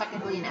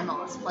technically an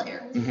MLS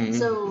player.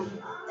 So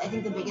I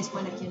think the biggest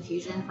point of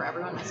confusion for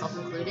everyone, myself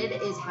included,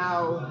 is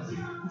how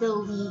the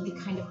league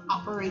kind of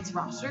operates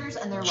rosters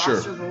and their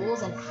roster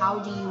rules, and how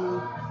do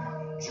you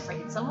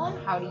trade someone?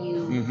 How do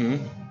you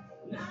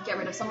get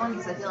rid of someone?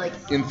 Because I feel like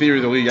in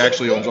theory the league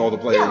actually owns all the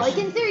players.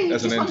 Yeah, in theory you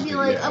just want to be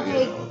like,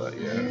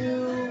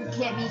 you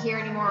can't be here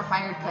anymore,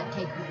 fired, cut,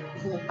 take,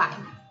 cool, bye.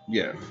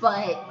 Yeah.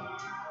 But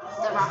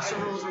the roster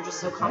rules are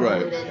just so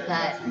convoluted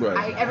that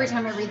every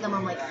time I read them,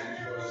 I'm like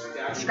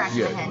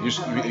scratching my head.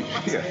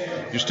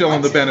 You're still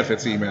on the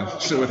benefits email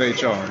with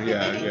HR.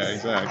 Yeah,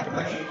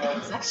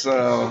 exactly.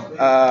 So,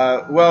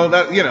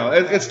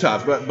 it's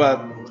tough,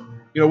 but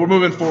we're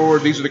moving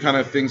forward. These are the kind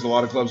of things a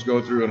lot of clubs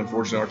go through, and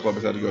unfortunately our club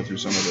has had to go through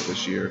some of it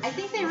this year. I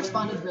think they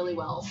responded really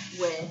well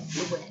with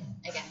the win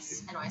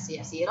against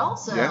NYCFC. It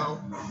also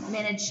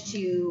managed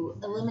to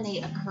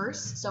eliminate a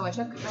curse. So I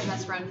took my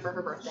best friend for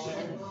her birthday,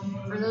 and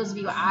for those of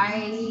you,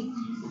 I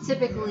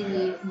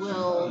typically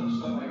will,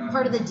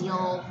 part of the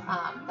deal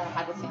that I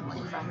had with family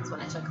and friends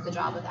when I took the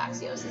job with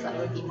Axios is that I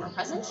would be more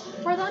present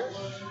for them.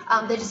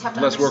 They just have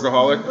to less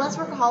workaholic.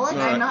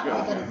 I'm not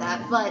really good at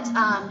that, but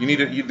you need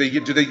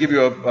do they give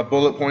you a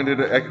bullet pointed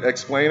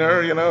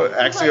explainer,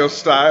 Axios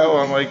style?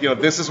 I'm like,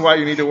 this is why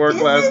you need to work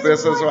less.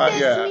 This is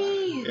why,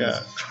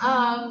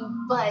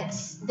 but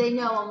they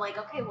know I'm like,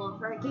 okay, well,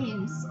 for our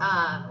games,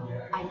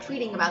 I'm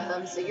tweeting about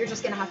them, so you're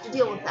just gonna have to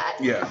deal with that.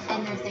 Yeah.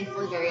 And they're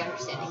thankfully very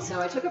understanding.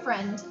 So I took a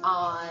friend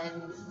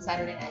on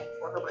Saturday night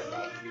for her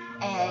birthday,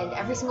 and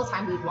every single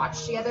time we'd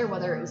watch together,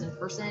 whether it was in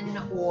person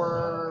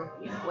or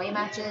away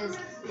matches,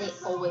 they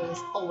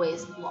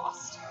always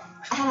lost.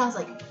 And I was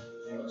like,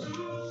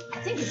 I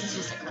think this is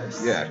just a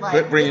curse. Yeah,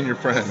 quit bringing your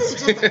friends. This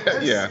is just a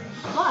curse. Yeah.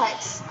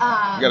 But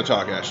you gotta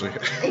talk, Ashley.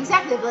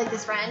 Exactly, like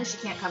this friend, she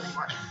can't come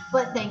anymore.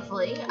 But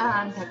thankfully,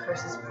 that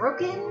curse is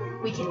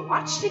broken. We can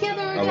watch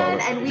together again,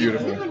 and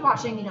we've been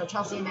watching,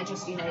 Chelsea and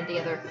Manchester United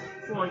together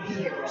for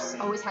years.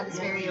 Always had this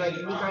very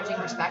begrudging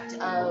respect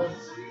of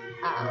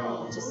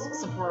just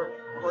support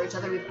for each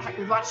other.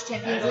 We've watched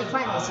Champions League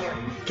finals here.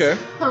 Okay,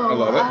 I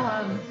love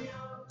it.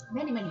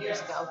 Many years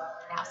ago.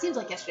 Now seems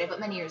like yesterday, but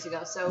many years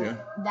ago. So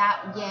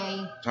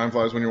time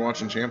flies when you're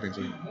watching Champions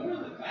League.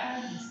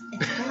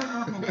 It's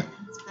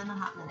been a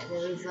hot minute.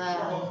 It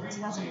was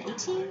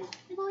 2018,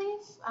 I believe.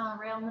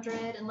 Real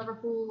Madrid and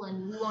Liverpool,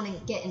 and we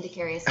won't get into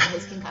Karius and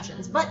his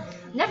concussions, but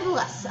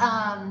nevertheless.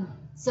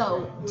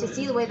 So to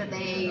see the way that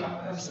they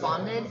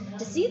responded,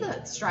 to see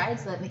the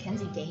strides that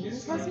Mackenzie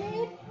Gaines has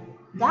made,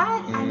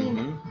 that I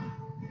mean,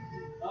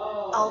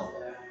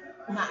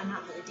 I'm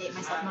not really dating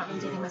myself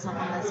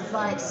on this,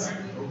 but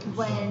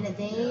when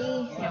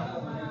they,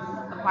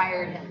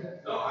 acquired him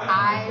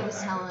I was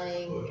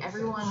telling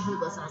everyone who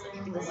listened, I was like,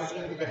 I think this is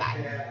going to be the guy.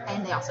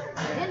 And they also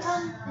cried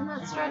Anton in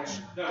that stretch.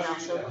 They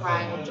also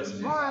cried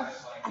Joseph Mora.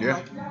 And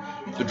Yeah.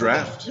 like, The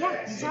draft. yeah,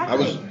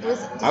 exactly.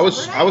 I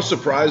was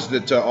surprised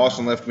that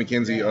Austin left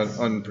McKenzie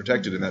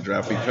unprotected in that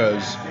draft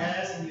because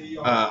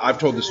I've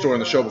told this story on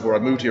the show before. I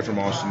moved here from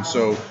Austin,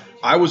 so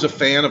I was a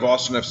fan of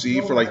Austin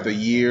FC for like the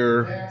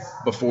year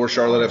before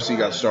Charlotte FC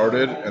got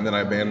started, and then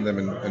I abandoned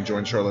them and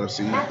joined Charlotte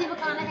FC. Matthew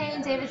McConaughey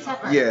and David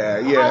Tepper.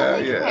 Yeah.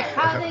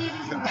 How do they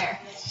even compare?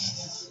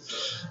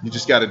 You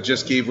just got to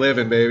just keep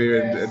living, baby.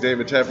 And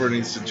David Tepper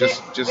needs to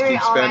just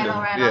keep spending.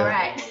 All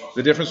right.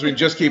 The difference between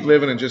just keep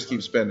living and just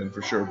keep spending,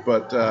 for sure.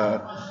 But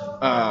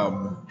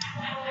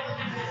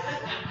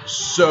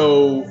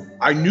so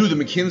I knew that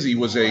McKenzie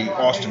was a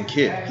Austin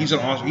kid. He's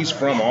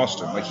from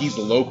Austin. Like, he's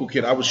the local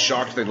kid. I was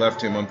shocked they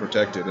left him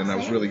unprotected, and I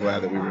was really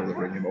glad that we were able to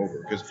bring him over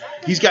because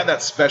he's got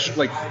that special.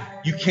 Like,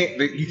 you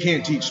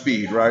can't teach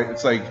speed, right?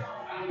 It's like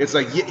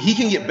he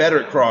can get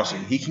better at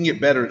crossing. He can get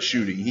better at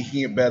shooting. He can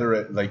get better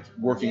at like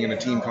working in a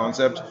team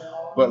concept.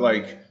 But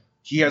like,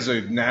 he has a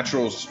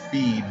natural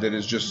speed that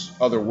is just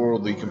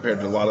otherworldly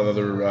compared to a lot of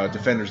other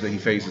defenders that he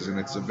faces, and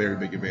it's a very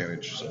big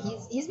advantage.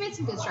 So. He's made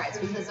some good strides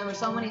because there were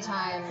so many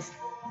times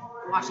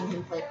watching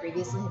him play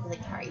previously, he'd be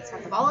like, all right, he's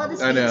got the ball out of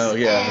his feet,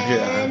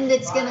 and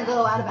it's going to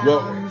go out of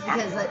bounds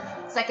because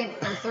that second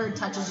or third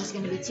touch is just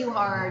going to be too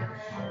hard.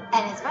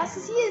 And as fast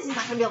as he is, he's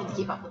not going to be able to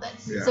keep up with it.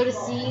 Yeah. So to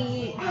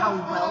see how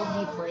well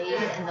he played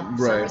and the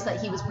service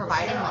that he was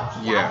providing,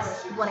 like,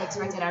 that's what I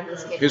expected out of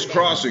this kid. His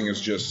crossing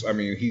is just, I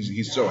mean,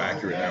 he's so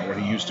accurate now where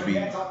he used to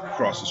be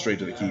crossing straight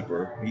to the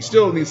keeper. He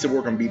still needs to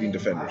work on beating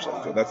defenders,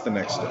 so that's the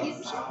next step.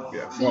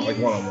 Like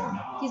one-on-one.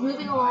 He's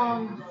moving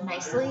along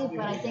nicely,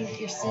 but I think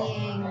you're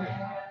seeing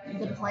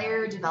the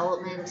player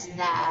development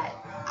that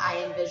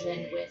I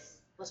envisioned with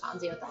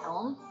Latanzio at the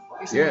helm.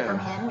 You're seeing it from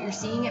him. You're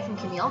seeing it from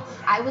Camille.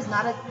 I was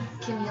not a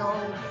Camille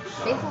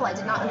faithful. I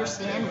did not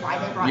understand why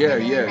they brought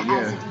him in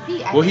as a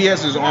DP. He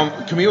has his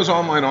Camille's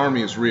online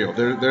army is real.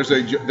 There's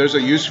a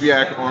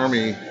Yusufiak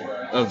army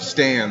of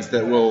stands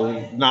that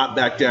will not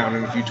back down,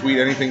 and if you tweet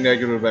anything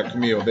negative about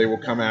Camille, they will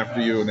come after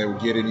you and they will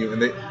get in you,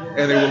 and they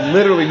will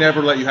literally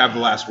never let you have the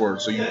last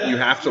word. So you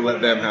have to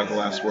let them have the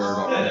last word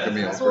on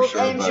Camille for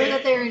sure. I'm sure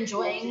that they're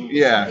enjoying.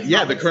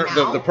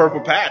 The purple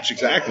patch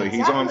exactly.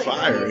 He's on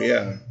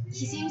fire.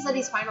 He seems that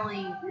he's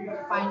finally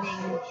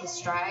finding his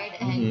stride,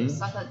 and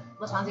stuff that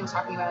Latanzio was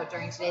talking about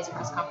during today's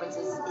press conference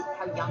is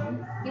how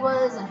young he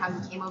was and how he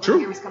came over here.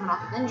 He was coming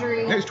off of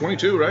injury. Yeah, he's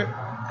 22, right?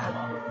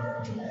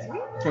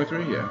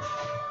 23, yeah.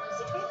 Is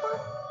he 24?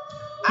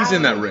 He's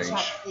in that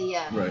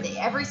range.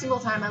 Every single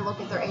time I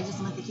look at their ages,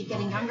 I'm like, they keep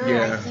getting younger,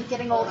 and I keep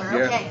getting older.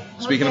 Yeah. Okay.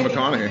 Speaking of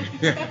McConaughey.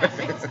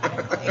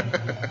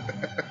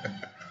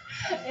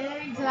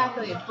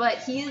 Exactly. But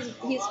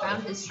he's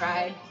found his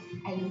stride,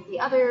 and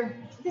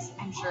this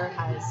I'm sure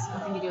has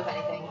nothing to do with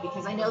anything,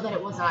 because I know that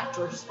it was not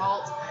George's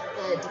fault,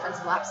 the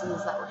defensive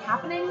lapses that were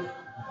happening.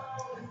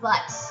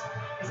 But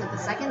I said the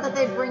second that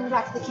they bring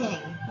back the king,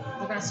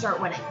 they're going to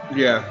start winning.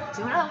 Yeah.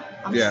 2-0.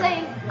 I'm just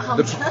saying.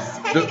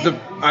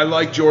 I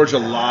like George a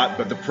lot,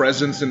 but the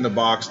presence in the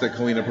box that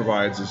Kalina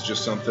provides is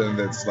just something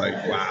that's like,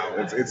 wow,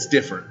 it's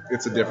different.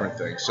 It's a different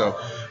thing. So,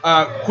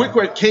 quick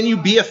question: can you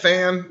be a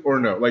fan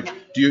or no? Like, no.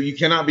 You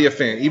cannot be a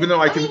fan, even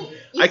though I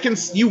can.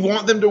 You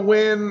want them to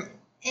win.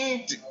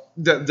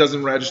 That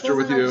doesn't register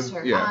with you.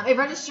 Yeah. It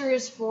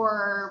registers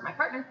for my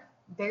partner.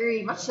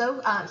 Very much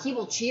so. He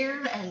will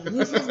cheer and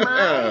lose his mind.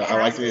 I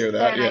like to hear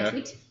that. And I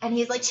tweet, and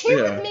he's like,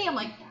 cheer with me. I'm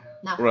like,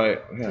 no. Right.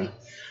 Yeah.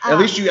 At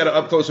least you got an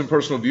up close and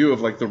personal view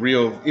of like the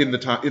real in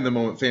the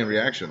moment fan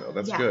reaction though.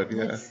 That's good.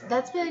 Yeah.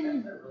 That's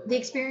been the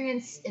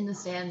experience in the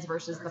stands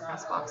versus the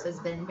press box has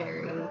been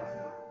very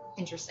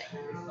interesting.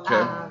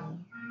 Okay.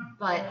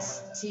 But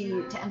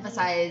to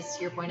emphasize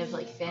your point of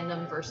like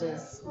fandom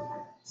versus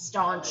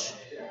staunch,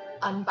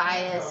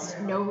 unbiased,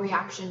 no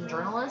reaction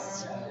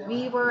journalist.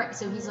 He's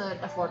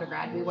a Florida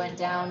grad. We went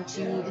down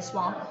to the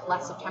swamp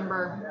last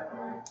September,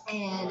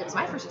 and it was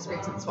my first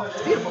experience at the swamp.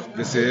 It's beautiful.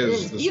 This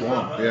is the beautiful.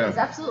 Swamp. Yeah. It's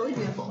absolutely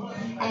beautiful.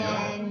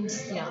 And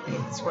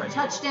they scored a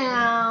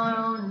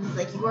touchdown.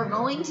 Like, you are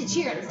going to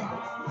cheer. And I was like,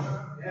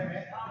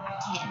 I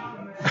can't.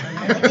 I'm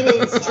like, it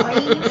is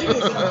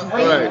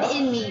ingrained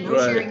in me. No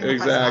cheering in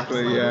the press box.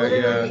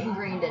 Literally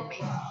ingrained in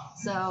me.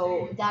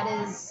 So that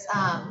is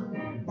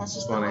that's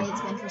just funny. The way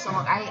it's been for so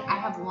long. I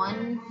have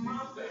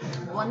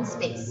one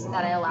space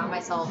that I allow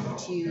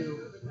myself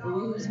to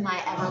lose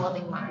my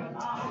ever-loving mind,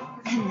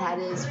 and that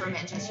is for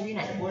Manchester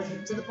United.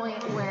 To the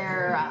point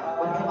where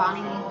when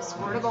Cavani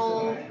scored a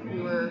goal,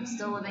 we were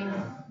still living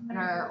in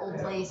our old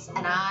place,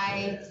 and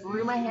I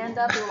threw my hand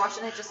up. We were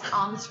watching it just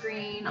on the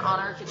screen on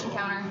our kitchen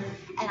counter,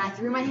 and I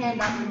threw my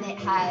hand up, and it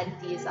had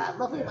these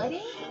lovely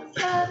light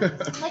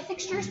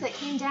fixtures that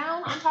came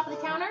down on top of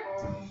the counter.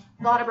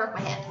 Thought I broke my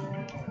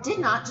hand. Did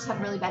not, just have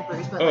a really bad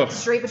bruise, but like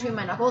straight between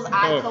my knuckles,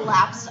 I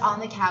collapsed on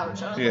the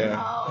couch. I was like,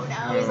 oh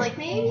no. He's like,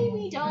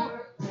 maybe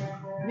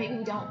maybe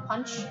we don't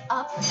punch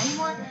up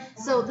anymore.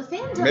 So the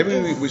fandom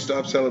Maybe we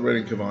stopped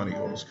celebrating Cavani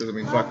goals because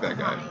fuck that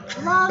guy.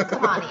 Love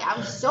Cavani. I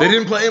was so. They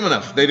didn't play him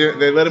enough. They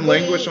let him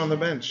languish on the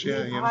bench.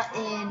 They brought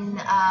in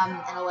an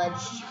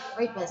alleged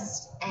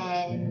rapist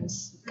and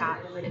got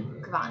rid of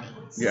Cavani.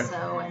 Yeah.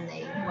 So and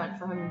they went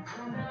from him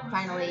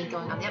finally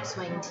going on the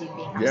upswing to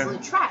being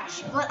absolute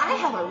trash. But I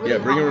have a really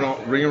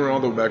bringing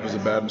Ronaldo back was a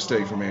bad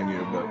mistake for Man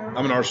U. But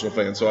I'm an Arsenal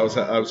fan, so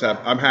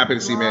I'm happy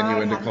to see Man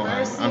U in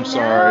decline. I'm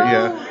sorry.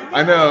 Yeah,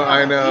 I know.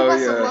 You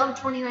must have loved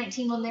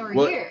 2019 when they were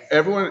here.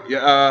 Everyone,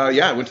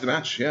 I went to the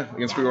match. Yeah,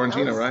 against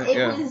Fiorentina, right?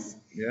 It was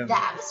the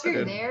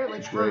atmosphere there,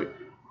 like for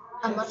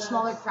a much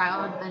smaller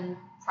crowd than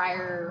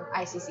prior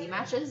ICC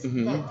matches.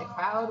 Mm-hmm. The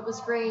crowd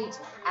was great, and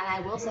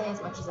I will say,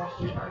 as much as I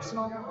hate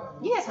Arsenal,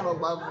 you guys have a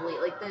lovely,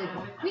 like the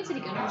Queen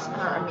City Gunners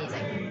are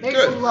amazing. They're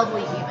just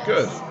lovely humans.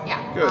 Good.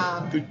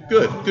 Yeah.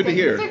 Good to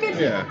hear. They're good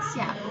humans.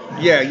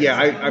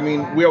 Yeah. I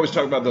mean, we always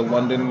talk about the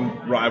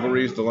London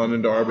rivalries, the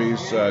London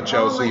derbies,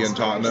 Chelsea and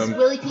Tottenham.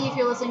 Willie P, if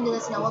you're listening to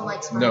this, no one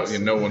likes Spurs.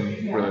 No one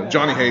really.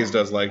 Johnny Hayes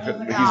does like it.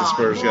 He's a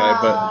Spurs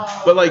guy,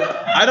 but like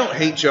I don't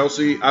hate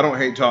Chelsea. I don't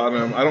hate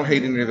Tottenham. I don't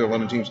hate any of the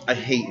London teams. I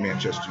hate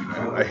Manchester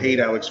United. I hate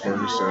Alex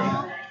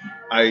Ferguson.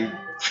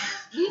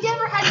 You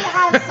never had to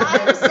have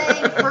signs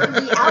saying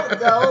Fergie out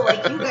though,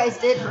 like you guys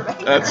did for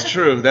Wenger.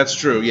 That's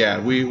true.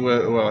 Yeah,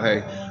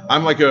 hey,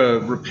 I'm like a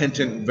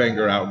repentant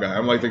Wenger out guy.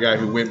 I'm like the guy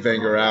who went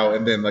Wenger out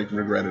and then like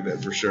regretted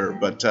it for sure.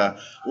 But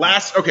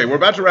we're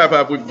about to wrap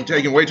up. We've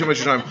taken way too much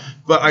of your time.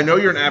 But I know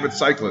you're an avid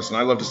cyclist, and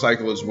I love to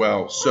cycle as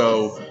well.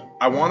 So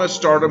I want to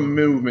start a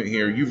movement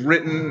here. You've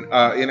written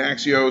in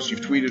Axios,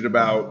 you've tweeted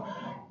about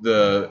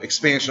the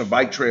expansion of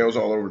bike trails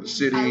all over the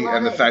city,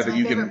 and the fact that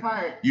you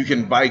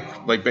can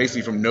bike like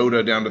basically from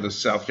Noda down to the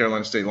South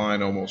Carolina state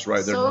line almost,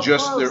 right? They're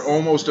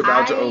almost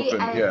about to open.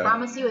 I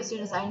promise you, as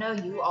soon as I know,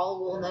 you all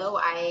will know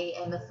I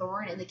am a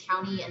thorn in the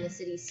county and the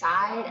city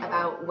side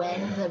about when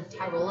the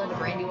Tyrola to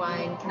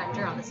Brandywine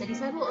connector on the city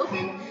side will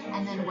open,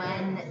 and then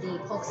when the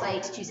Polk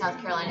site to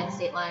South Carolina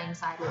state line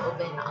side will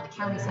open on the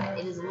county side.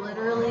 It is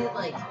literally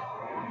like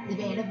the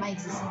bane of my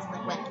existence.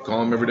 Like when? Call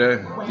them every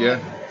day. Yeah.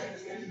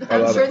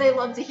 I'm sure they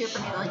love to hear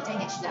from you. Like, dang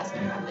it, she's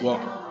asking about it.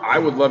 Well, I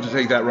would love to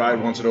take that ride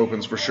once it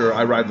opens for sure.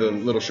 I ride the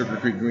Little Sugar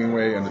Creek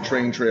Greenway and the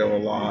train trail a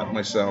lot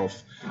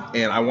myself,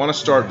 and I want to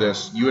start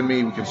this. You and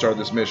me, we can start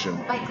this mission.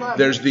 Bike club.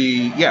 There's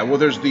the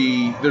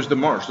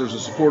march. There's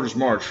a supporters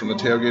march from the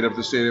tailgate of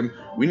the stadium.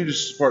 We need to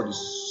start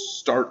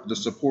the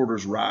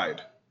supporters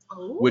ride,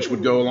 which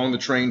would go along the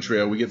train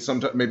trail. We get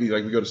maybe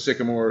like we go to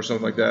Sycamore or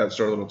something like that.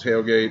 Start a little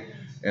tailgate.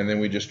 And then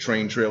we just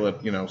train trail it,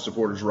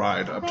 supporters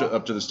ride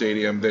up to the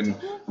stadium. Then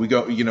we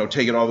go,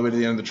 take it all the way to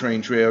the end of the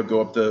train trail,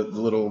 go up the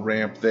little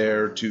ramp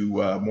there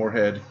to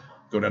Moorhead,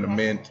 go down to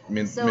Mint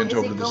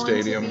over to the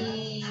stadium.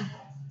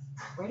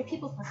 Where do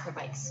people park their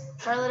bikes?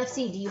 Charlotte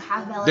FC, do you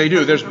have valet? They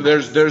do. There's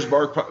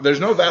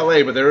no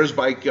valet, but there is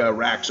bike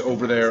racks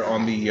over there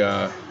on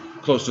the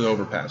close to the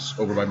overpass,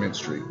 over by Mint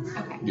Street.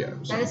 Okay. Yeah.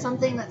 So. That is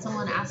something that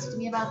someone asked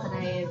me about that I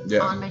have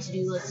on my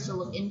to-do list to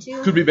look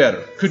into. Could be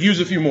better. Could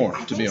use a few more,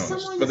 to be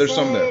honest. But there's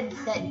some there.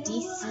 That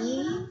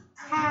DC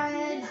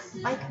had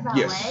bike valet.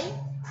 Yes.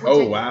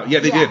 Wow. Yeah,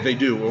 they did. They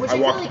do.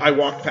 I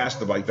walked past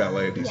the bike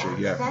valet at DC.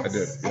 Yeah, I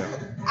did. Yeah.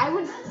 I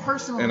would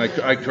personally. And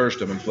I cursed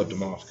them and flipped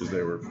them off because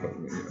they were.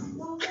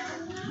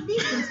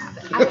 These things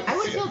happen. I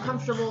would feel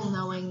comfortable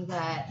knowing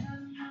that.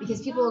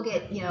 Because people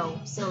get,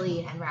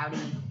 silly and rowdy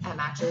at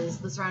matches.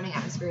 The surrounding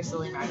atmosphere is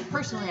silly and rowdy.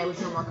 Personally, I would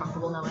feel more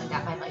comfortable knowing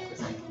that my bike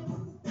was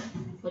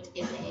put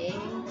away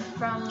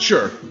from.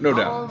 Sure, no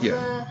doubt.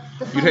 Yeah.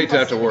 You'd hate to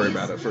have to worry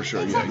about it for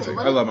sure. Exactly. Yeah,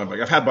 exactly. I love my bike.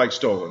 I've had bikes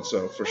stolen,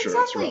 so for sure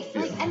it's rough.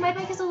 Yeah. And my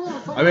bike is a little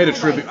full. I made a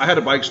tribute. I had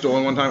a bike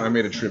stolen one time. I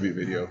made a tribute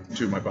video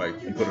to my bike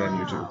and put it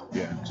on YouTube.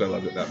 Yeah, because I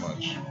loved it that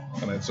much,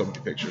 and I had so many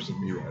pictures of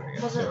me riding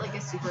it. Was it like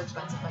a super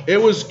expensive bike? It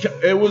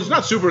was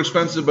not super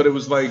expensive, but it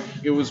was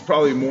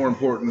probably more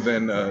important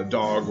than a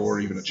dog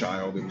or even a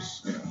child. It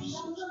was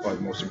probably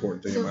the most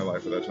important thing in my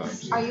life at that time.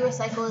 So. Are you a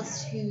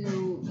cyclist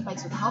who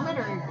bikes with a helmet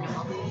or no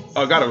helmet?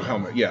 I got a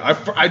helmet. Yeah,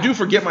 I do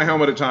forget my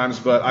helmet at times,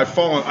 but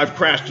I've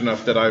crashed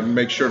enough that I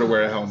make sure to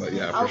wear a helmet.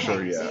 Yeah, for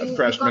sure. Yeah, I've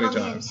crashed many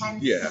times.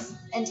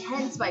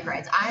 Intense bike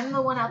rides. I'm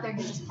the one out there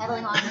who's just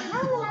pedaling on.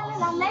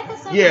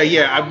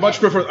 I much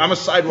prefer. I'm a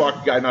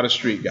sidewalk guy, not a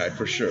street guy,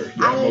 for sure.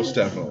 Yeah, most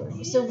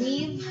definitely. So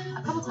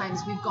a couple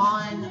times we've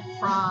gone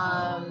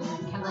from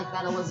kind of like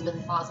that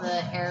Elizabeth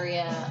Plaza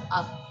area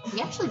up.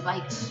 We actually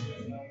biked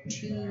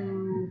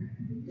to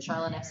the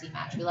Charlotte FC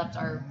match. We left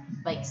our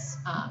bikes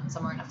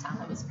somewhere in uptown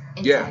that was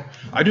inside. Yeah,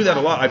 I do that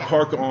a lot. I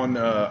park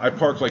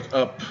like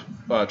up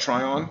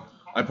Tryon.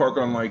 I park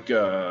on like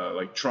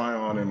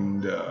Tryon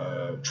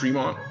and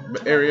Tremont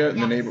area in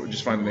the neighborhood.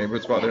 Just find the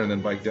neighborhood spot there and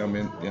then bike down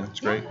Mint. Yeah, it's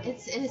great.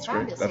 It's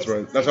fabulous. That's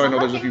right. That's how I know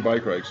there's a few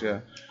bike rikes.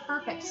 Yeah.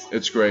 Perfect.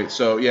 It's great.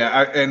 So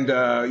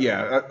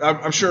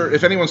I'm sure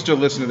if anyone's still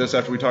listening to this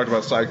after we talked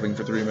about cycling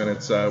for 3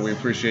 minutes, we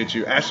appreciate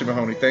you. Ashley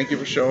Mahoney, thank you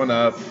for showing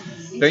up.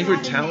 Thank you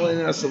for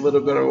telling us a little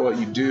bit of what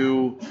you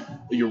do,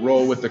 your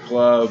role with the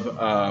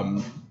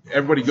club.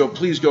 everybody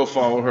please go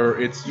follow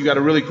her. You got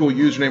a really cool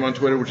username on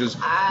Twitter, which is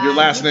your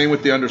last name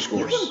with the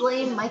underscores. You can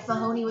blame Mike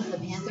Mahoney with the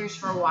Panthers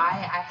for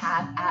why I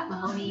have at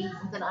Mahoney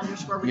with an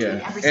underscore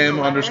between every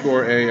single letter.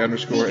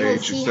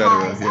 M_A_H, he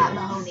etc. has at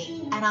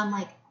Mahoney, and I'm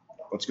like,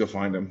 let's go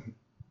find him.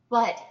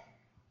 But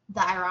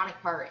the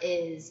ironic part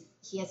is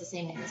he has the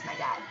same name as my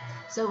dad.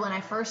 So when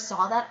I first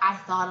saw that, I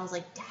thought, I was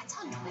like, Dad's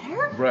on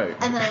Twitter? Right.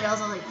 And then I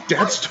was like,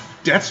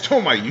 Dad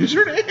stole my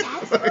username?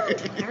 Dad's on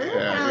Twitter?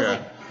 And I was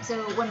like,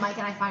 so when Mike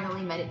and I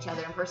finally met each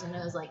other in person,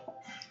 I was like,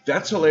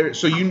 that's hilarious.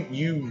 So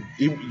he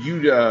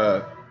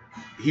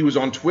was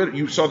on Twitter.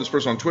 You saw this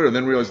person on Twitter and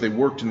then realized they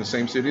worked in the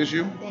same city as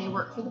you? They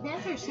work for the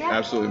Panthers, yeah.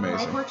 Absolutely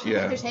amazing. Mike works for the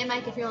Panthers. Hey,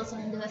 Mike, if you're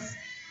listening to this.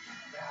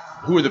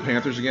 Who are the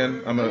Panthers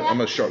again?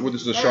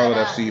 This is a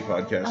Charlotte FC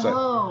podcast.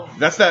 Oh.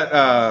 That's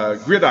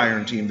that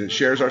gridiron team that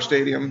shares our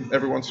stadium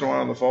every once in a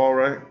while in the fall,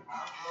 right?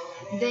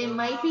 They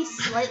might be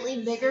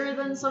slightly bigger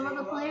than some of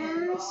the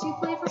players who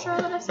play for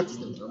Charlotte FC. Just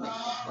a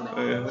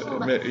little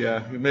bit.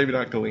 Yeah, maybe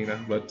not Galena,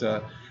 but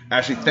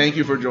Ashley, thank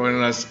you for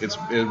joining us. It's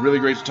really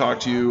great to talk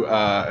to you.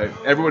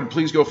 Everyone,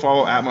 please go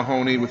follow at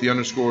Mahoney with the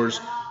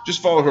underscores.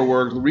 Just follow her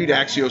work. Read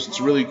Axios. It's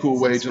a really cool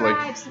way to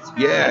subscribe.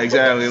 Yeah,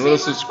 exactly. A little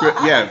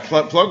subscribe. Yeah,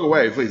 plug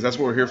away, please. That's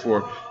what we're here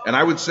for. And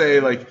I would say,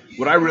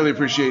 what I really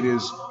appreciate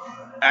is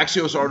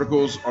Axios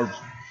articles are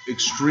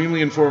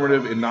extremely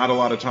informative in not a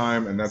lot of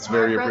time, and that's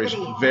very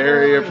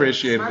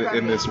appreciated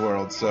in this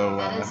world. So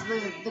that is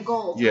the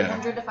goal.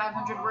 300 to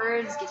 500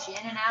 words, get you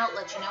in and out,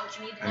 let you know what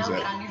you need to know, exactly.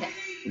 Get on your day.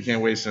 We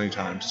can't waste any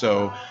time.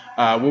 So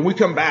when we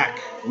come back,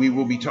 we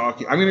will be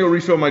talking. I'm going to go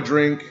refill my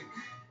drink.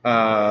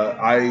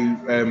 I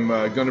am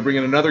going to bring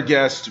in another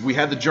guest. We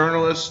had the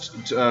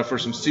journalist for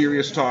some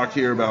serious talk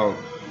here about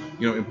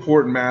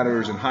important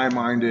matters and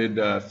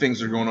high-minded things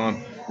that are going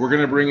on. We're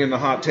going to bring in the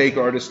hot take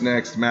artist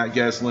next, Matt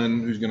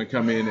Geslin, who's going to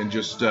come in and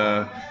just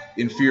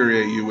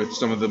infuriate you with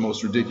some of the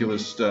most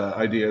ridiculous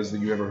ideas that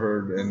you ever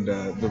heard. And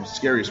the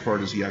scariest part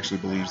is he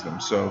actually believes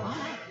them. So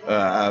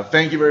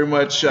thank you very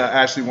much,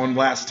 Ashley, one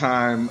last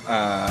time.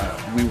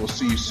 We will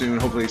see you soon.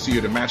 Hopefully see you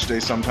at a match day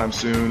sometime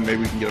soon.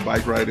 Maybe we can get a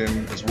bike ride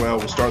in as well.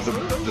 We'll start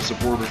the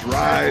supporters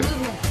ride.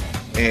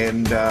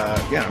 And,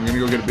 I'm going to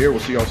go get a beer.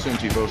 We'll see y'all soon,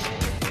 T-Bows.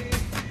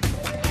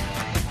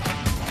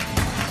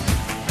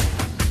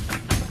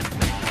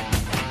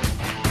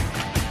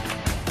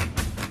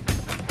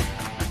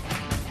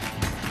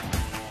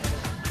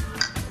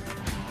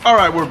 All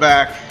right, we're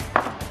back.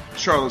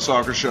 Charlotte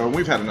Soccer Show.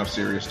 We've had enough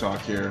serious talk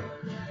here.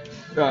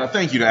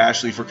 Thank you to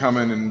Ashley for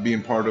coming and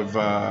being part of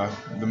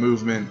the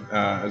movement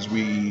as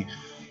we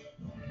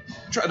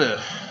try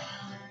to,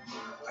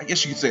 I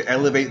guess you could say,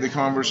 elevate the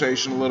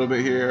conversation a little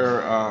bit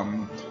here.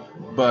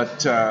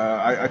 But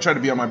I try to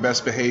be on my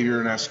best behavior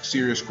and ask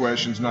serious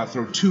questions, not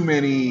throw too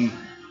many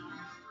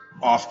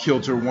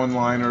off-kilter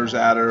one-liners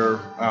at her.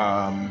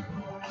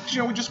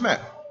 Because, we just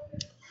met.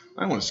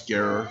 I don't want to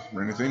scare her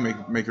or anything,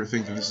 make her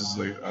think that this is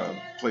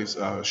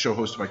a show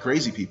hosted by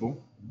crazy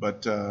people.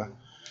 But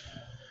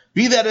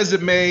be that as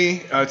it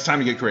may, it's time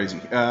to get crazy.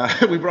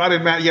 We brought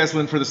in Matt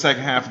Geslin for the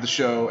second half of the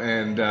show,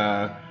 and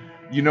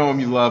you know him,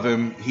 you love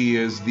him. He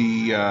is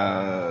the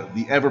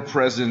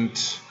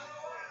ever-present.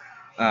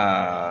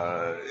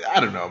 I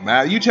don't know,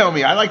 Matt. You tell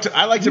me. I like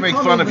to make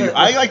fun of you.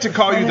 I like to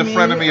call you the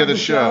frenemy of the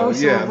show.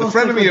 Yeah, the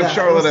frenemy of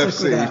Charlotte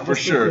FC for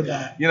sure.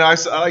 I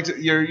like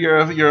to.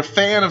 You're a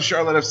fan of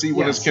Charlotte FC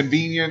when it's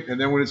convenient,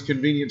 and then when it's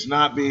convenient to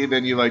not be,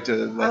 then you like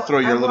to throw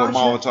your little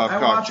Molotov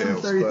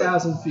cocktails.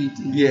 30,000 feet.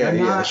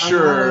 Yeah,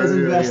 sure. I'm not as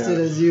invested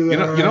as you. You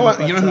know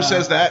what? You know who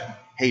says that?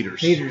 Haters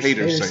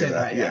say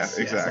that. Yes,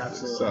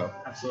 exactly.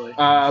 Absolutely.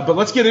 But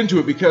let's get into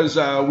it because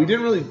we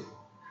didn't really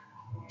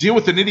deal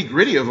with the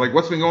nitty-gritty of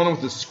what's been going on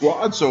with the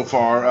squad so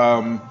far.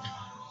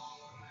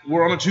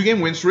 We're on a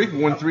 2-game win streak. We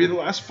won 3 of the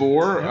last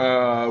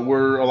 4.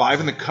 We're alive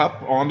in the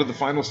cup, on to the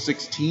final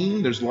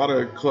 16. There's a lot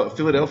of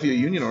Philadelphia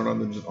Union aren't on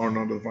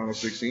the final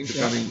 16.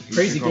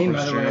 Crazy game,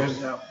 by the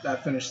way.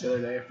 That finished the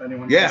other day. If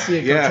anyone can see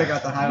it, go check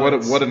out the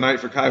highlights. What a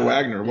night for Kai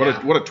Wagner.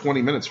 What a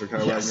 20 minutes for Kai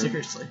Wagner.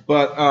 Seriously.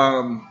 But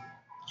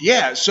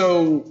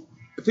so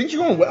things are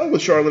going well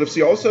with Charlotte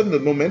FC. All of a sudden, the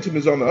momentum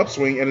is on the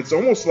upswing, and it's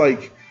almost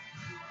like,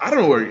 I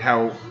don't know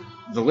how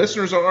the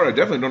listeners are. I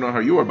definitely don't know how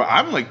you are, but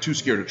I'm too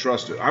scared to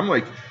trust it. I'm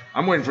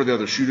waiting for the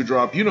other shoe to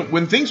drop.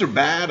 When things are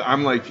bad,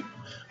 I'm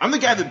the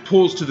guy that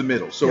pulls to the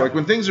middle. So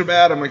when things are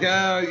bad, I'm like,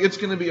 it's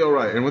going to be all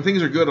right. And when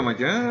things are good, I'm like,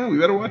 we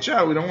better watch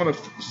out. We don't want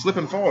to slip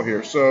and fall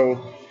here.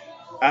 So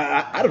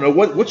I don't know.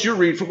 What's your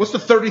read? What's the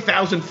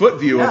 30,000 foot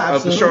view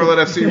of the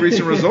Charlotte FC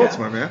recent results,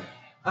 my man?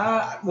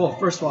 Well,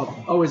 first of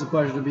all, always a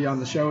pleasure to be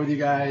on the show with you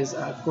guys.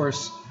 Of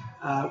course,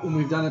 when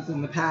we've done it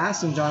in the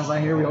past and John's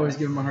not here, we always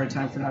give him a hard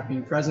time for not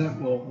being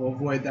present. We'll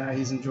avoid that.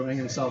 He's enjoying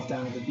himself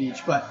down at the beach.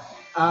 But,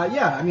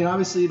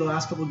 obviously the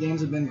last couple of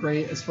games have been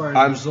great as far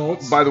as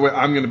results. By the way,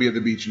 I'm going to be at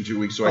the beach in 2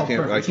 weeks, so I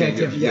can't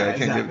give.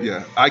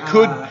 I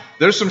could. Exactly.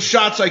 There's some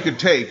shots I could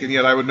take, and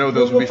yet I would know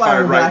those would be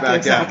fired right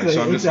back at me.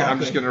 So I'm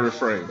just going to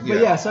refrain.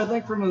 But so I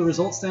think from a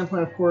results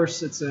standpoint, of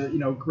course, it's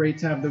great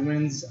to have the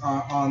wins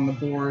on the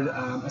board.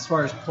 As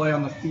far as play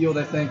on the field,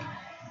 I think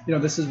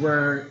this is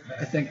where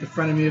I think the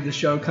frenemy of the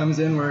show comes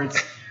in, where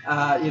it's,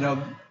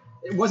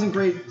 it wasn't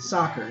great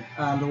soccer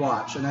to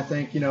watch. And I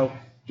think,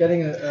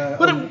 getting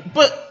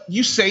But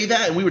you say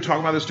that, and we were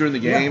talking about this during the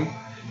game.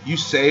 Yeah. You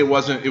say that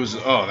was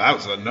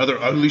another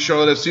ugly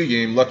Charlotte FC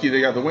game. Lucky they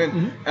got the win.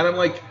 Mm-hmm. And I'm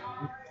like,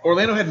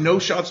 Orlando had no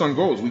shots on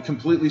goals. We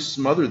completely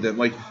smothered them.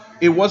 Like,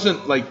 it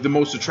wasn't like the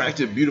most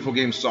attractive, beautiful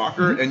game of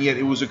soccer, and yet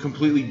it was a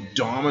completely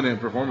dominant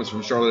performance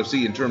from Charlotte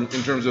FC in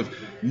terms of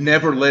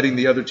never letting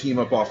the other team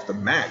up off the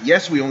mat.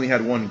 Yes, we only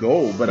had one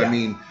goal, but I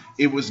mean,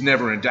 it was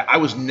never I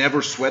was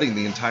never sweating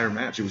the entire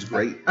match. It was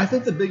great. I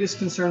think the biggest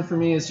concern for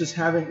me is just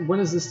what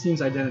is this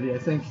team's identity? I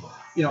think,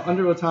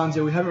 under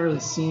Lattanzio, we haven't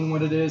really seen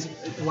what it is.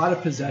 A lot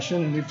of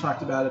possession, and we've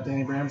talked about it,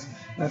 Danny Brams,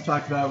 and I've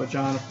talked about it with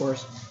John, of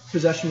course.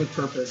 Possession with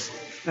purpose.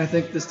 And I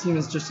think this team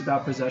is just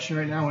about possession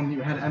right now. When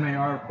you had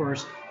MAR, of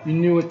course, you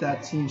knew what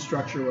that team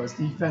structure was.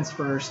 Defense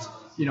first.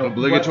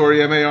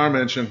 Obligatory MAR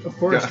mention. Of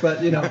course, but,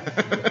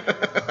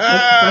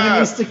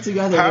 frenemies stick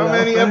together. How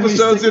many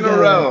episodes in a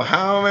row?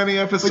 How many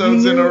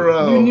episodes in a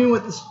row? You knew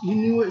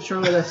what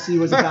Charlotte FC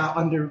was about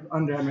under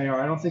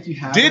MAR. I don't think you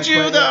have. Did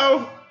you,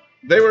 though?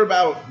 They were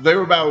about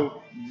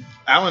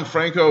Alan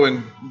Franco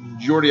and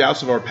Jordi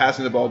Alcivar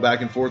passing the ball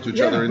back and forth to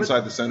each other inside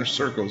the center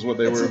circle is what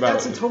they were about.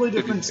 That's a totally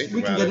different.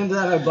 We can get into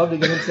that. I'd love to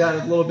get into that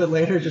a little bit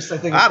later.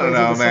 I don't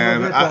know,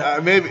 man.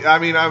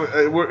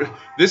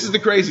 This is the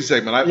crazy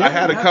segment. I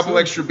had a couple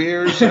extra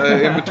beers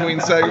in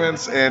between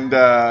segments, and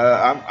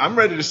I'm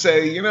ready to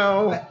say,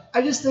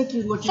 I just think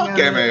you're looking at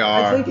it. MAR.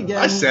 I think again.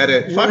 I said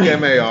it. Fuck MAR.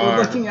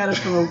 We're looking at it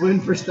from a win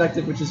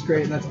perspective, which is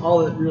great, and that's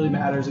all that really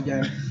matters.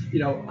 Again,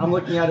 I'm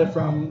looking at it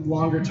from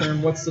longer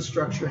term. What's the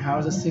structure? How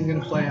is this team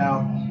going to play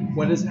out?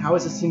 How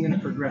is this team going to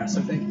progress?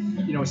 I think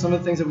some of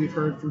the things that we've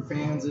heard from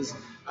fans is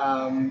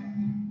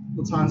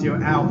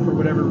Lattanzio out for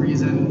whatever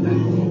reason,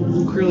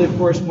 and clearly, of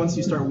course, once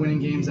you start winning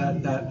games,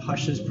 that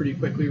hushes pretty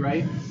quickly,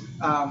 right?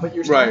 But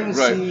you're starting to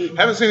see.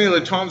 Haven't seen any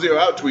Lattanzio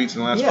out tweets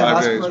in the last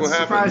 5 days. What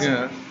happened?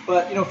 Yeah.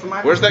 But from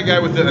my where's that guy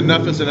with the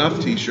 "Enough is Enough"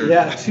 T-shirt?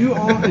 Yeah, clearly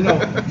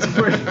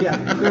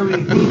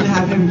we need to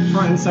have him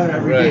front and center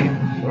every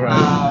game.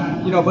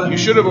 Right. But you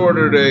should have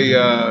ordered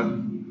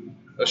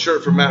a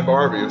shirt from Matt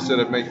Barbie instead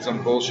of making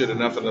some bullshit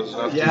 "Enough is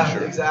Enough" T-shirt. Yeah,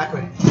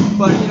 exactly.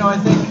 But I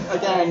think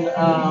again.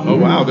 Oh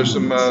wow, there's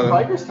some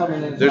bikers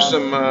coming in. There's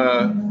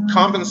some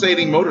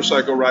compensating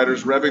motorcycle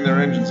riders revving their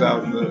engines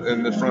out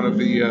in the front of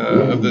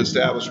the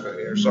establishment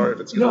here. Sorry if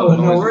it's no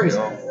worries.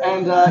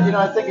 And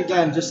I think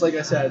again, just like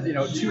I said,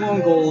 2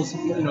 own goals.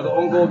 The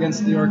own goal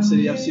against New York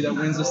City FC that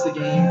wins us the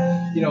game.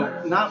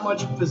 Not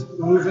much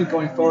movement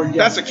going forward.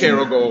 That's a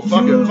Carroll goal.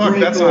 Fuck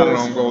that's not an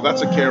own goal.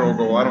 That's a Carroll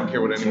goal. I don't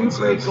care what anyone says.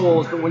 2 great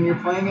goals, but when you're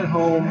playing at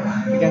home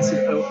against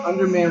an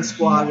undermanned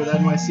squad with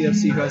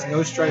NYCFC who has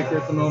no striker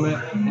at the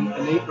moment and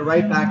a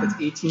right back that's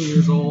 18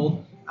 years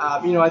old.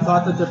 I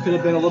thought that there could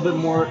have been a little bit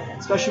more,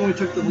 especially when we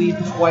took the lead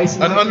twice.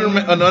 An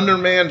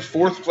undermanned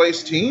 4th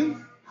place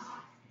team?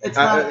 It's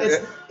not.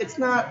 It's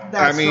not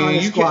that. I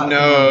mean, you can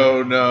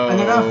no. And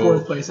they're not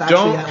 4th place.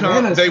 Actually, don't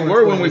come. They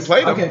were when we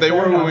played them. They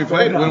were when we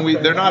played.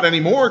 They're not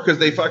anymore because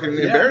they fucking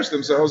embarrassed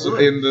themselves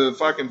in the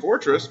fucking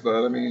fortress.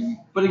 But I mean.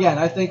 But again,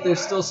 I think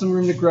there's still some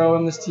room to grow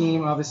in this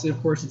team. Obviously,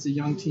 of course, it's a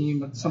young team,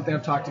 but something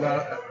I've talked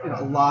about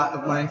a lot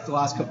of length the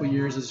last couple of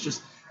years is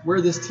just where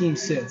this team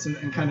sits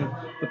and kind of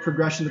the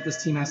progression that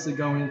this team has to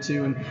go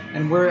into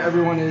and where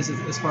everyone is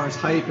as far as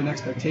hype and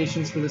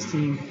expectations for this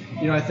team.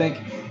 I think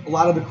a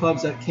lot of the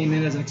clubs that came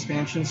in as an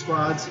expansion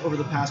squads over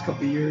the past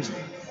couple of years,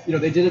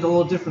 they did it a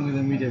little differently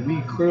than we did.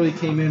 We clearly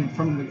came in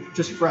from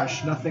just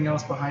fresh, nothing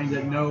else behind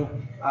it, no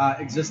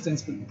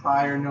existence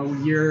prior, no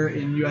year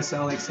in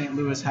USL like St.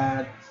 Louis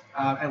had.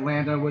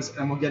 Atlanta was,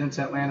 and we'll get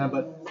into Atlanta,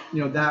 but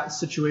that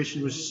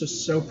situation was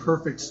just so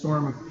perfect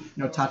storm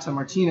of Tata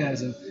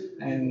Martinez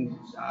and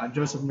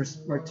Joseph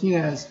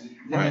Martinez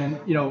and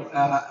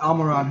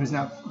Almiron, who's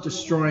now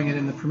destroying it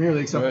in the Premier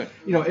League. So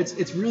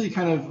it's really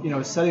kind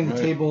of setting the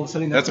table,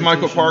 setting the. That's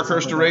Michael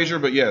Parkhurst erasure,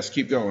 but yes,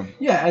 keep going.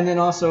 Yeah, and then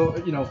also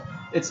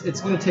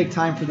it's going to take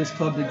time for this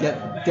club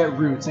to get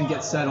roots and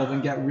get settled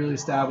and get really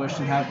established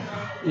and have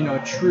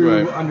a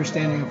true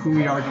understanding of who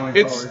we are going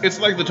forward. It's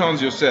like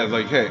Lattanzio said,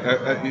 like,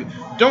 hey,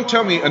 don't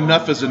tell me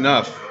enough is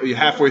enough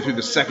halfway through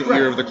the second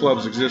year of the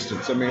club's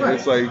existence. I mean,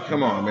 it's like,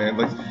 come on, man.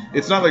 Like,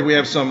 it's not like we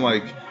have some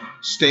like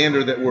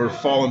standard that we're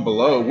falling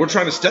below. We're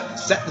trying to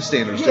set the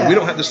standards. We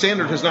don't have the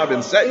standard has not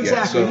been set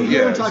yet. So you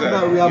hear him talk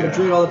about Real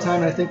Madrid all the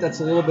time, and I think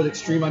that's a little bit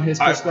extreme on his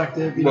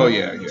perspective.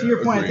 To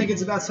your point, I think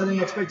it's about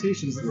setting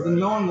expectations.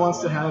 No one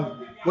wants to have,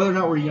 whether or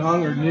not we're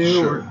young or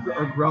new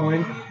or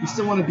growing, you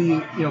still want to be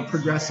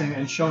progressing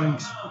and showing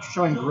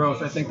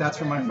growth. I think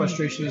that's where my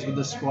frustration is with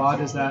the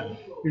squad, is that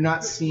you're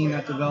not seeing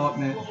that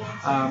development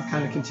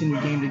kind of continue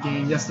game to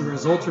game. Yes, the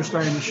results are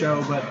starting to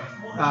show, but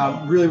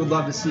really would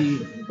love to see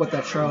what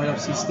that Charlotte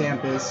FC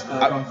stamp is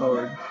going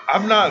forward.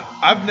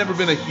 I've never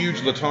been a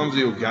huge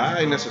Lattanzio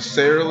guy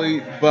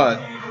necessarily,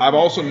 but I've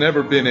also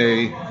never been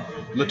a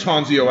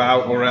Lattanzio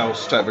out or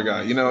else type of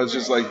guy. It's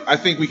just like, I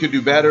think we could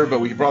do better,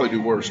 but we could probably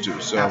do worse too.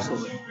 So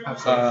absolutely.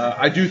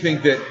 I do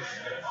think that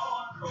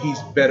he's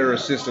better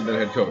assistant than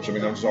head coach. I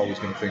mean, I'm just always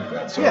going to think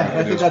that. So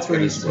I think that's where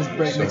makes his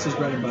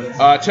bread and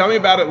butter. Tell me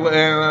about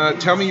Atlanta.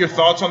 Tell me your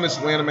thoughts on this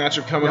Atlanta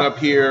matchup coming up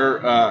here.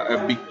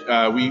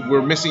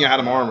 We're missing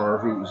Adam Armour,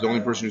 who's the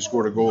only person who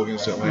scored a goal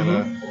against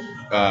Atlanta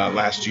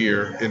last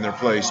year in their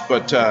place.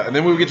 But and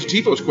then we get to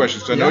Tifo's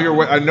questions. I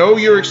know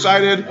you're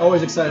excited.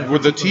 Always excited. Where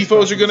the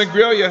Tifos are going to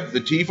grill you.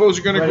 The Tifos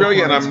are going to grill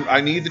you, and I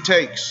need the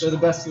takes. They're the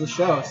best of the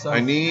show. So I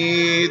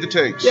need the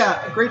takes.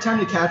 Yeah, a great time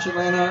to catch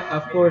Atlanta.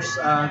 Of course,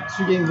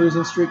 2-game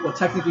losing streak. Well,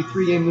 technically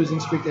 3-game losing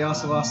streak. They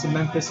also lost to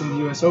Memphis in the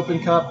U.S.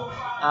 Open Cup.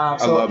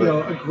 I love it.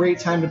 A great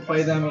time to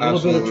play them. A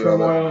little bit of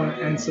turmoil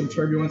and some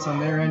turbulence on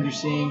their end. You're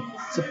seeing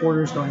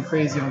supporters going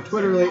crazy on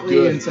Twitter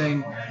lately and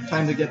saying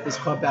time to get this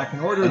club back in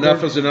order.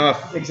 Enough is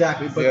enough.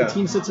 Exactly. But the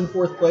team sits in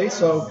 4th place,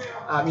 so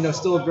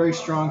still a very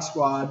strong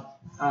squad.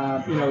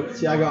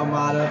 Thiago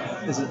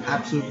Almada is an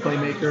absolute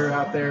playmaker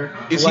out there.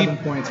 11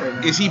 points right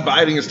now. Is he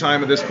biding his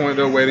time at this point,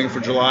 though, waiting for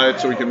July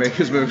so he can make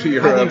his move to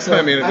Europe? I think so.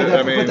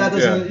 But that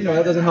doesn't,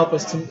 that doesn't help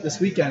us this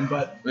weekend.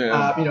 But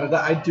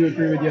I do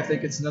agree with you. I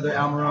think it's another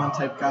Almiron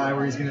type guy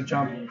where he's going to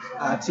jump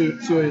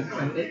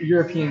to a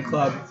European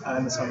club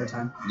in the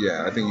summertime.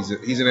 Yeah, I think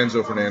he's an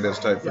Enzo Fernandez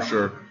type for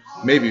sure.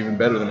 Maybe even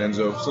better than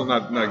Enzo. So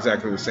not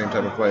exactly the same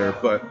type of player.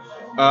 But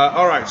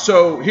all right.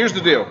 So here's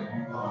the deal.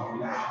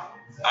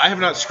 I have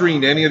not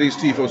screened any of these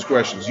Tifos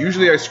questions.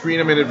 Usually I screen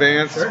them in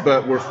advance,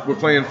 but we're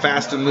playing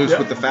fast and loose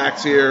with the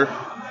facts here.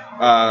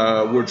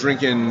 We're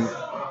drinking.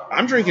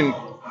 I'm drinking.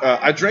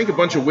 I drank a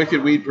bunch of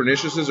Wicked Weed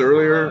Perniciouses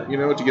earlier,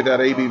 to get that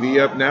ABV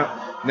up.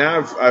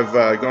 Now I've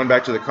gone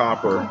back to the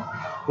copper.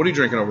 What are you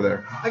drinking over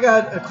there? I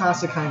got a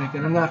classic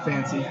Heineken. I'm not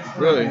fancy.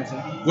 Really?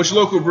 Which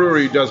local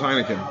brewery does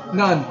Heineken?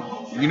 None.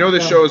 You know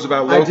this show is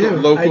about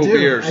local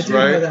beers, I do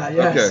right? know that,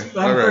 yes. Okay.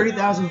 But I'm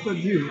 30,000-foot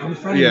view. I'm in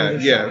front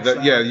of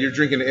You're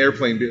drinking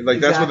airplane beer. Like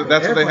exactly.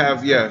 that's what they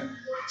have. Yeah,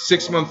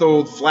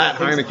 6-month-old flat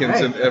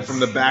Heinekens from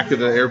the back of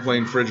the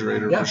airplane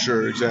refrigerator for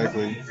sure.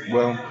 Exactly.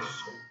 Well,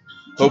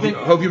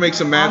 hope you make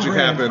some magic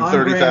happen.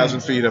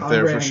 30,000 feet up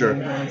there for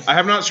sure. I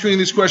have not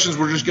screened these questions.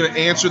 We're just going to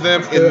answer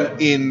them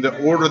in the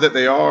order that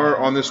they are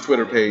on this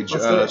Twitter page.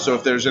 So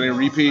if there's any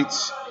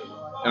repeats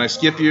and I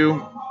skip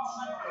you,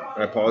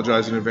 I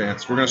apologize in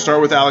advance. We're going to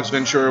start with Alex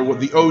Ventura, with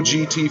the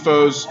OG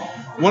Tifos,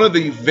 one of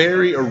the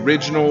very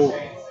original,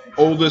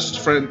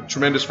 oldest,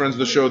 tremendous friends of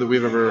the show that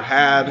we've ever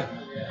had.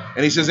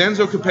 And he says,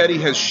 Enzo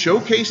Capetti has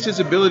showcased his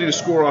ability to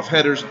score off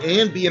headers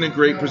and be in a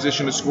great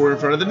position to score in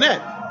front of the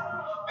net.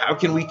 How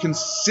can we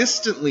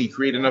consistently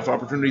create enough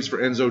opportunities for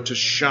Enzo to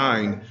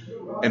shine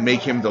and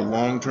make him the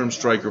long-term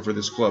striker for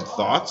this club?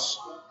 Thoughts?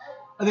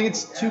 I think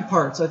it's 2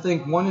 parts. I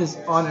think one is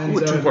on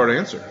Enzo. Ooh, a two-part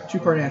answer.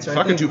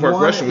 Fucking 2-part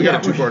question. We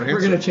got a 2-part answer. We're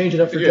going to change it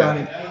up for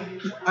Johnny.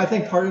 I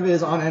think part of it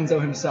is on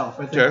Enzo himself.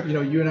 I think,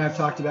 you and I have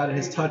talked about it.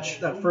 His touch,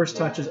 that first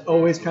touch is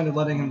always kind of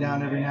letting him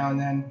down every now and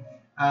then.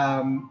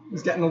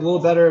 He's getting a little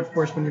better, of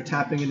course, when you're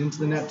tapping it into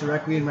the net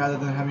directly, and rather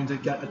than having to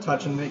get a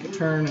touch and make a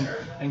turn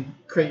and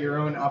create your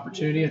own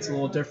opportunity, it's a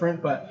little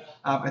different. But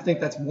I think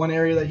that's one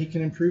area that he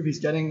can improve. He's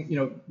getting,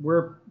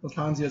 where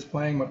Latanzio is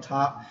playing him up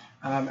top.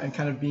 And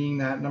kind of being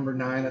that number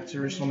 9, that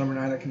traditional number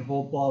 9 that can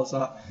hold balls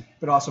up,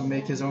 but also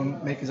make his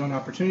own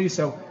opportunities.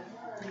 So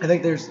I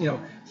think there's,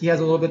 he has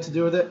a little bit to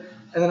do with it.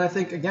 And then I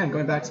think, again,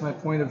 going back to my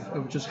point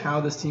of just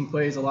how this team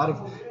plays, a lot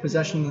of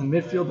possession in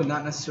the midfield, but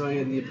not necessarily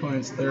in the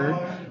opponent's third.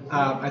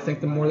 I think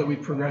the more that we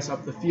progress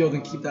up the field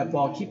and keep that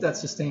ball, keep that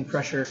sustained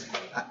pressure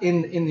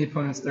in the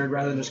opponent's third,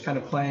 rather than just kind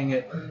of playing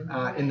it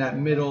in that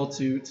middle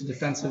to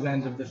defensive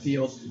end of the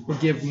field, will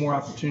give more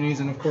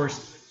opportunities. And of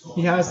course,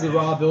 he has the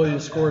raw ability to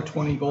score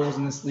 20 goals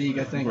in this league.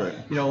 I think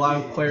a lot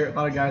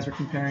of guys are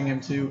comparing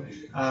him to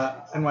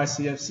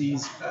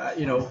NYCFC's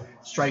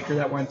striker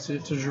that went to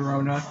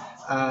Girona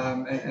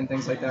and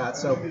things like that.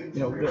 So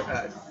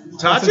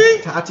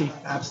Tati,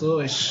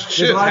 absolutely.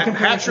 Shit,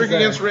 hat trick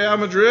against Real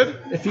Madrid.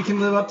 If he can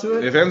live up to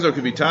it. If Enzo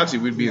could be Tati,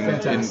 we'd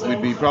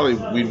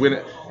win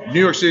it. New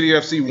York City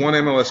FC won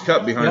MLS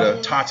Cup behind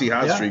a Tati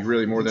hot streak,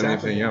 really more than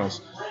anything else.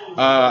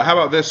 How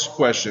about this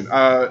question?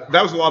 That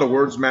was a lot of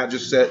words Matt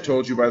just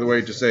told you, by the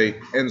way, to say,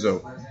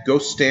 Enzo, go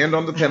stand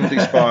on the penalty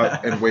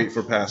spot and wait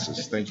for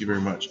passes. Thank you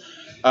very much.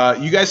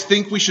 You guys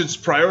think we should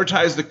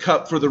prioritize the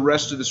cup for the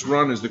rest of this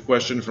run is the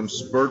question from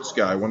Spurts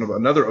Guy,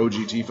 another OG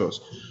Tifos.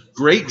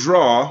 Great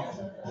draw.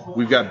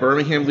 We've got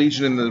Birmingham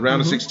Legion in the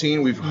round of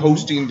 16. We've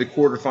hosting the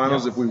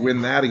quarterfinals if we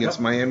win that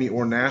against Miami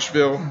or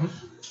Nashville.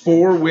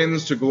 4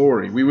 wins to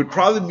glory. We would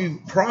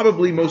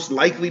probably most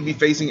likely be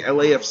facing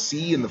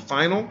LAFC in the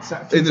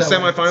semifinals. In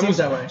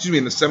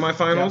the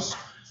semifinals.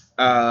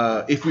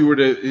 Yeah. If we were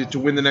to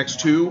win the next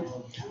 2,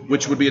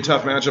 which would be a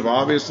tough matchup,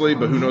 obviously,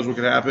 but who knows what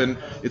could happen.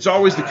 It's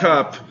always the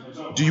cup.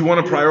 Do you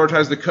want to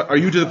prioritize the cup? Are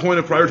you to the point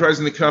of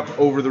prioritizing the cup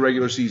over the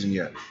regular season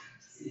yet?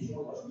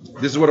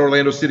 This is what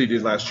Orlando City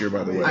did last year,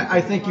 by the way.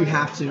 I think you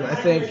have to. I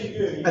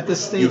think at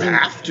this stage... You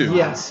have to?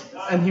 Yes.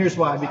 And here's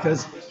why.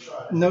 Because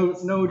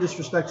no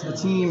disrespect to the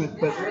team,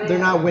 but they're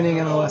not winning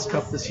MLS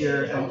Cup this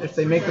year. And if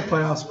they make the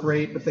playoffs,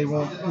 great, but they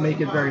won't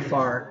make it very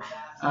far.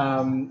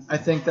 I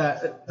think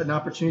that an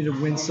opportunity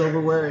to win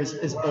silverware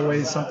is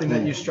always something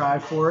that you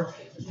strive for.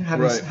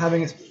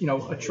 Having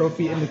a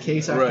trophy in the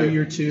case after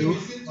year 2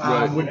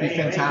 would be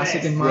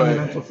fantastic and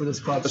monumental for this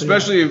club.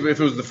 Especially if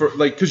it was the first,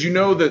 because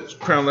that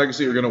Crown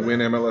Legacy are going to win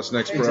MLS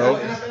Next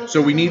Pro,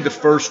 so we need the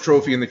first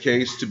trophy in the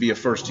case to be a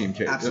first team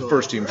case, the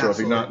first team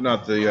trophy,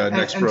 not the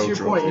Next Pro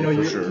trophy. And to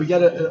your point, we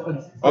get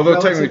although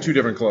technically 2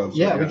 different clubs.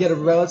 Yeah, we get a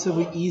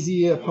relatively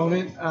easy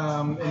opponent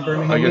in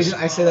Birmingham region.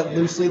 I say that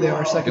loosely. They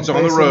are second place. It's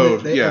on the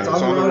road. It's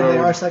on the road. They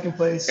are second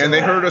place. And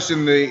they hurt us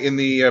in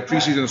the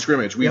preseason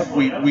scrimmage.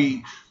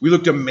 We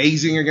looked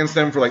amazing against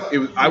them for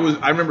I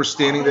remember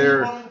standing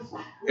there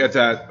at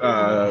that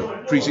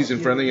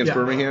preseason friendly against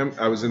Birmingham.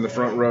 I was in the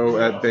front row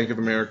at Bank of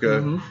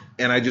America,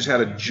 and I just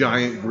had a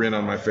giant grin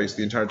on my face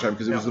the entire time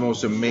because it was the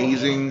most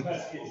amazing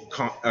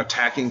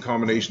attacking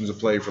combinations of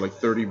play for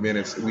 30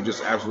 minutes. We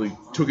just absolutely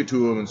took it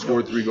to them and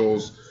scored 3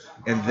 goals.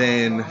 And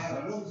then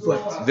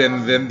flipped.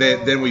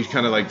 Then we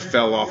kind of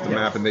fell off the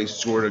map, and they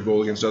scored a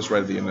goal against us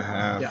right at the end of the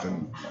half. Yeah.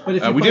 And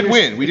but we did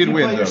win. We did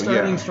win, though.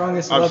 Starting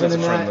strongest 11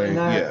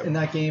 in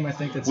that game, I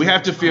think that's. We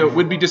have to feel. It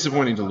would be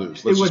disappointing to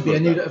lose. It would be,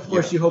 and of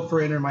course you hope for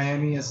Inter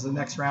Miami as the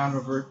next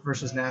round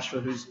versus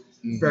Nashville, who's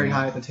very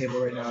high at the table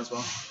right now as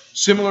well.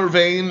 Similar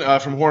vein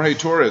from Jorge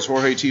Torres,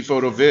 Jorge T.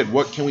 Photo Vid.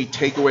 What can we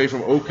take away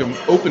from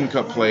Open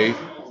Cup play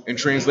and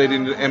translate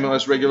into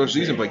MLS regular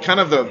season play?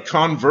 Kind of the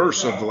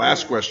converse of the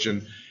last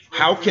question.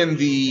 How can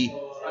the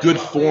good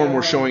form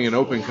we're showing in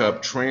Open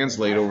Cup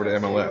translate over to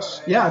MLS?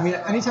 Yeah, I mean,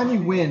 anytime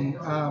you win,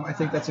 I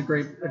think that's a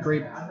great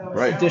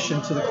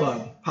addition to the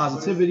club.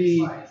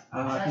 Positivity,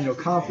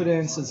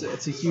 confidence.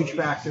 It's a huge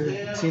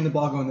factor. Seeing the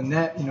ball go in the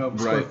net.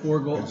 Scored 4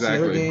 goals the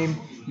other game.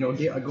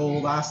 A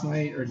goal last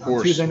night or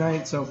Tuesday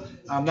night. So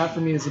that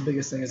for me is the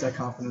biggest thing, is that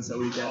confidence that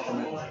we get from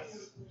it.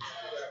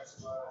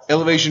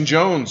 Elevation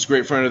Jones,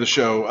 great friend of the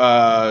show.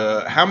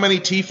 How many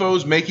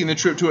TIFOs making the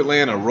trip to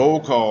Atlanta?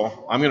 Roll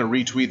call. I'm going to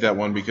retweet that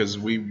one because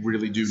we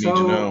really do need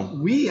to know.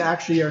 We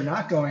actually are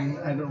not going,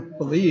 I don't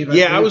believe.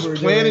 I was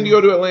planning to go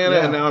to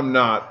Atlanta, and now I'm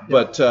not. Yeah.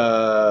 But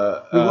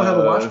we will have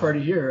a watch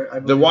party here, I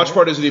believe. The watch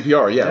party is at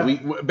EPR, yeah. We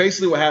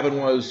basically what happened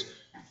was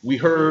we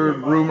heard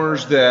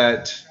rumors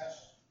that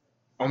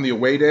on the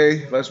away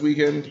day last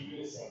weekend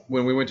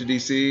when we went to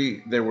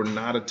D.C., there were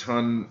not a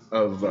ton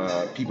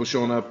of people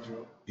showing up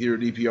here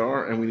at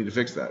EPR, and we need to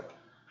fix that.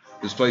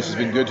 This place has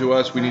been good to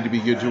us. We need to be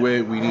good to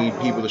it. We need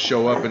people to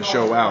show up and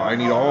show out. I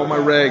need all my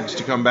regs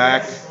to come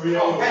back.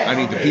 I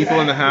need the people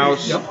in the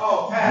house. Yep.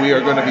 We are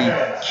going to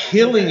be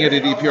killing it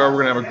at EPR.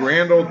 We're going to have a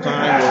grand old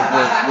time.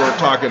 We're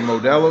talking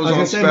Modelo's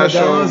on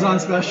special. Modelo's on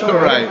special.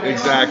 Right,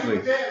 exactly.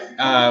 We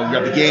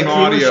got the game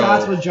audio.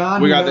 Shots with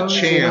John, we got the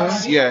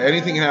chants. Yeah,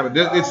 anything can happen.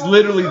 It's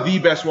literally the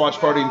best watch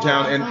party in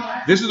town. And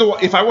this is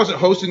if I wasn't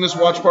hosting this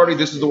watch party,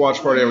 this is the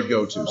watch party I would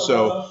go to.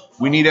 So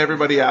we need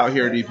everybody out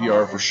here at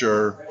EPR for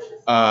sure.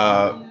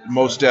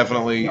 Most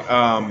definitely.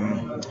 I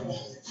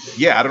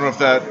don't know if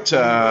that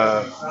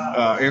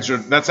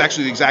answered. That's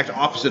actually the exact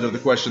opposite of the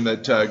question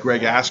that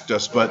Greg asked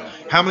us. But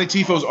how many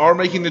TIFOs are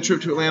making the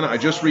trip to Atlanta? I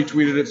just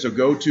retweeted it, so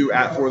go to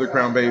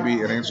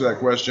 @ForTheCrownBaby and answer that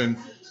question.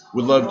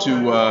 Would love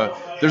to.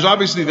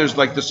 There's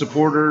like the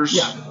supporters.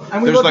 Yeah,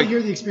 and we'd love to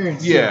hear the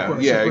experience. Yeah, too, of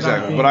course,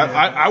 exactly. But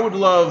I would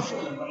love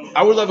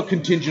a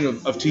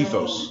contingent of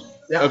TIFOs.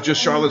 Yeah. Of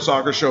just Charlotte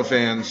Soccer Show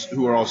fans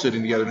who are all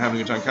sitting together and having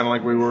a good time, kind of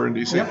like we were in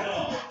D.C. Yep.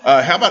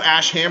 How about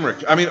Ash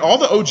Hamrick? I mean, all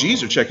the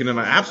OGs are checking in.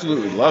 I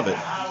absolutely love it.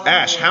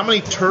 Ash, how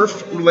many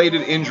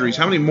turf-related injuries,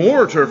 how many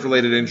more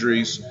turf-related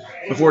injuries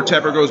before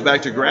Tepper goes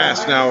back to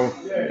grass? Now,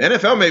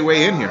 NFL may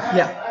weigh in here.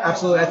 Yeah,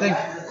 absolutely. I think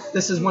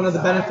this is one of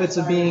the benefits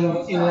of being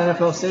in an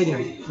NFL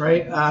stadium,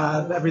 right?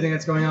 Everything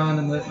that's going on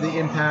and the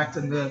impact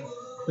and the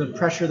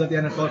pressure that the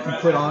NFL can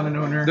put on an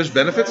owner. There's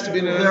benefits to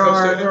being in an NFL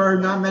stadium? There are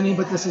not many,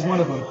 but this is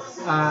one of them.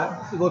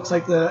 It looks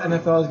like the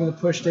NFL is going to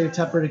push Dave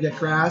Tepper to get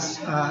grass,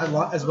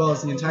 as well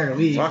as the entire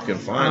league. Fucking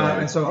fine.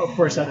 And so, of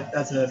course,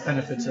 that's a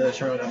benefit to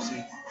Charlotte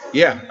FC.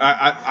 Yeah,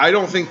 I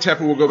don't think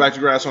Tepper will go back to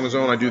grass on his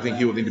own. I do think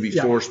he will need to be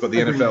forced, but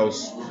the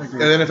NFL's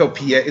and the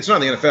NFLPA. It's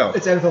not the NFL.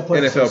 It's NFL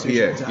Players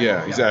NFLPA. Exactly.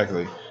 Yeah,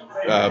 exactly.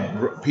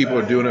 People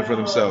are doing it for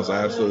themselves.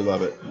 I absolutely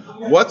love it.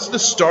 What's the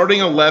starting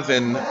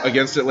 11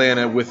 against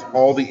Atlanta with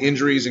all the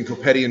injuries and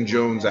Copetti and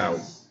Jones out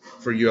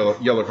for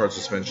yellow card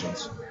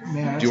suspensions?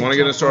 Man, do you want to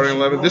get a starting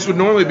 11? This would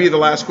normally be the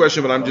last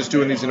question, but I'm just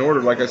doing these in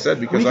order, like I said,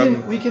 because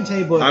we can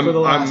table it for the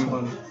last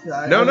one.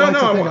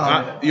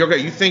 No. Okay,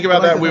 you think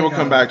about that. We will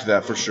come back to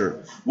that for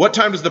sure. What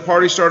time does the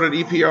party start at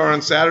EPR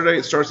on Saturday?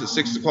 It starts at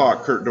 6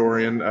 o'clock, Kurt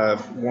Dorian.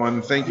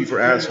 One, thank you for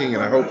asking,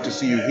 and I hope to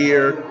see you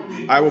here.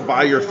 I will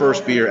buy your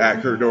first beer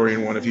at Kurt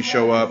Dorian one if you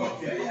show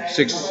up.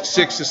 6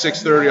 to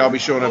 6:30, I'll be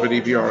showing up at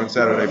EPR on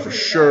Saturday for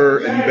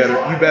sure, and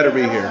you better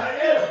be here.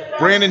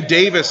 Brandon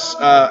Davis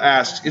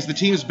asked, is the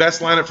team's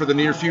best lineup for the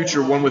near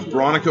future one with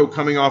Bronico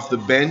coming off the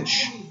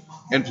bench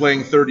and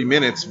playing 30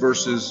 minutes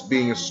versus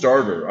being a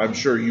starter? I'm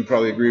sure you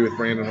probably agree with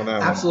Brandon on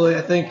that. Absolutely.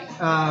 I think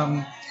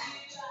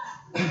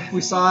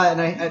we saw it,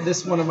 and this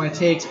is one of my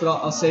takes, but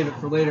I'll save it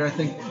for later. I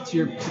think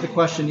to the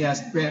question,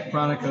 yes, Grant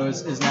Bronico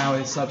is now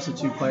a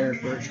substitute player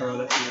for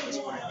Charlotte FC at this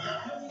point.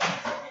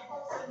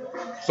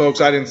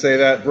 Folks, I didn't say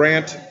that.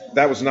 Brant,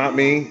 that was not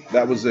me.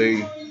 That was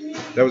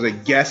a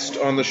guest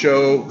on the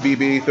show,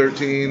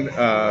 BB13,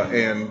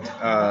 and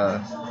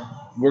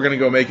we're going to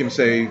go make him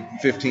say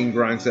 15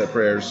 grind set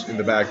prayers in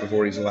the back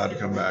before he's allowed to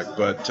come back.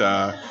 But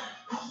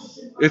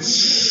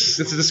it's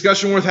a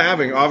discussion worth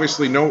having.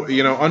 Obviously,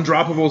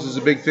 undroppables is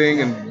a big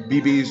thing, and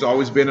BB's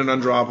always been an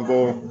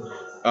undroppable.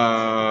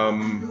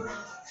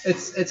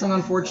 It's an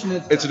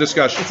unfortunate. It's a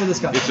discussion. It's a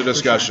discussion. It's a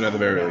discussion at the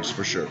very least,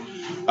 for sure.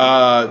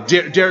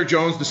 Derek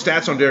Jones. The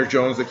stats on Derek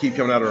Jones that keep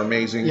coming out are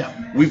amazing. Yeah.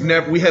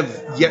 We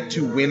have yet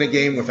to win a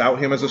game without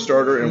him as a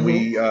starter, and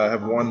we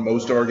have won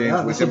most of our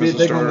games with him as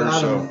a starter.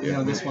 So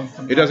this one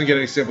it doesn't get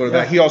any simpler than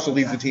that. He also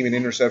leads the team in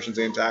interceptions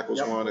and tackles,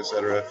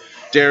 etc.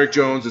 Derek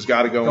Jones has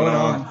got it going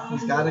on.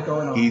 He's got it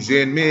going on. He's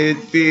in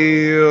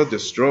midfield,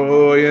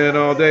 destroying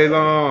all day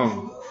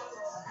long.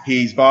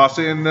 He's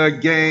bossing the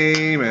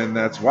game, and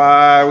that's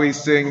why we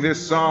sing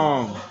this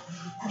song.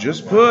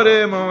 Just put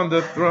him on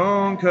the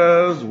throne,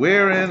 'cause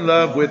we're in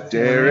love with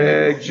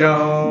Derek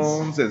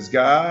Jones. Has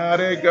got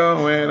it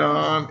going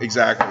on.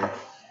 Exactly.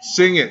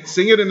 Sing it.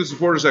 Sing it in the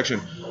supporter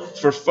section.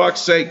 For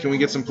fuck's sake, can we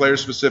get some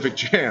player-specific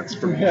chants?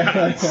 For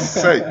God's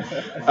sake.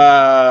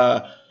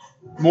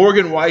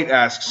 Morgan White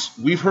asks,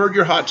 we've heard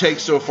your hot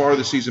takes so far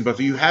this season, but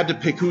if you had to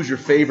pick who's your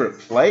favorite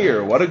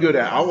player, what a good...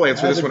 I'll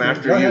answer this one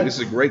after you. This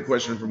is a great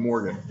question from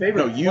Morgan.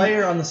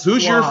 Player on the squad.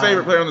 Who's your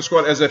favorite player on the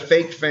squad as a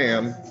fake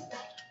fan?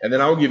 And then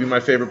I'll give you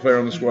my favorite player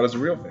on the squad as a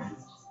real fan.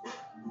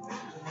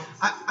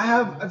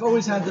 I've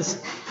always had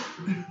this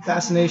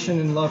fascination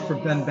and love for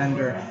Ben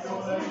Bender.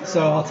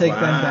 So I'll take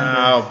Ben Bender.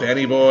 Wow,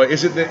 Benny boy.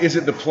 Is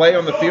it the play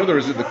on the field, or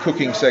is it the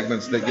cooking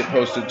segments that get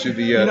posted to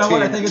the team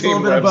what? I think it's a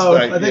little bit of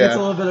both. It's a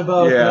little bit of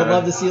both. Yeah. But I'd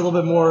love to see a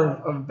little bit more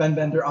of Ben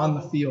Bender on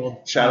the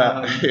field. Shout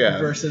out.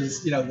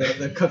 Versus,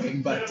 the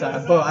cooking. But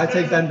I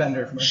take Ben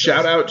Bender.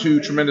 Shout out to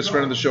tremendous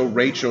friend of the show,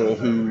 Rachel,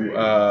 who,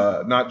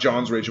 not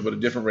John's Rachel, but a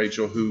different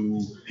Rachel,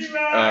 who is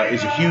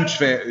a huge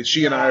fan.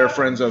 She and I are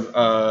friends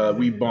of,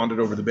 we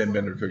bonded over the Ben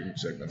Bender cooking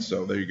segments.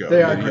 So there you go.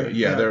 They are great.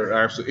 Yeah, they're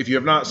absolutely. If you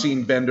have not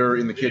seen Bender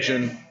in the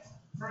kitchen,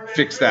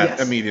 fix that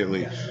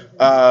immediately.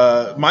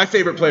 My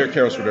favorite player,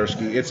 Karol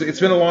Swiderski. It's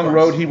been a long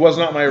road. He was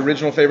not my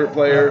original favorite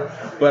player,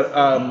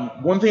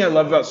 but one thing I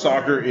love about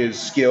soccer is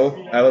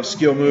skill. I love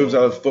skill moves. I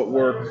love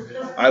footwork.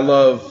 I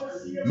love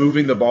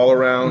moving the ball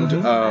around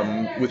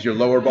with your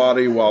lower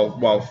body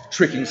while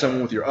tricking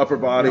someone with your upper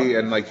body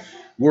and like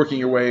working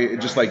your way,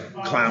 just like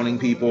clowning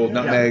people,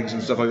 nutmegs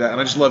and stuff like that.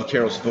 And I just love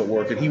Karol's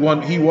footwork. And he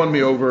won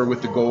me over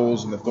with the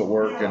goals and the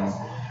footwork. And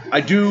I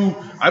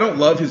don't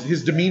love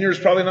his demeanor is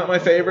probably not my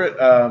favorite.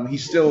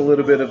 He's still a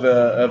little bit of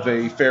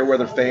a fair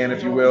weather fan,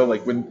 if you will.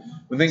 Like when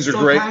things are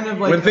great, kind of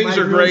like, when things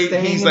are great,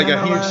 he's like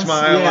a huge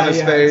smile on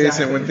his face,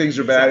 exactly. And when things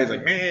are bad, he's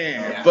like,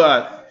 man. Yeah.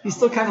 But he's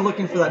still kind of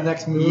looking for that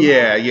next move.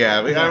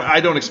 Yeah. I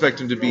don't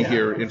expect him to be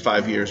here in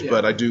 5 years,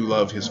 but I do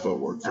love his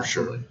footwork for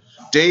sure.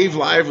 Dave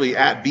Lively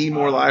at Be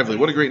More Lively.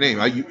 What a great name.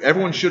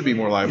 Everyone should be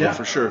more lively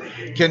for sure.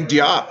 Can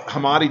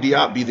Hamadi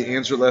Diop be the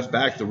answer left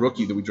back, the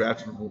rookie that we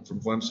drafted from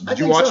Clemson? Did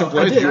you watch him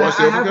play? Did you watch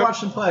the Open Cup? I have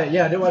watched him play.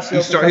 Yeah, I did watch the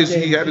Open Cup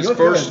game. He had his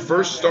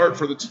first start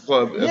for the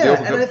club at the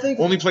Open Cup. I think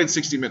only played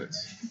 60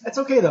 minutes. It's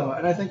okay, though,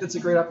 and I think that's a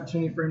great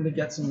opportunity for him to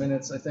get some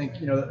minutes. I think,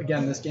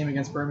 again, this game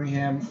against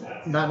Birmingham,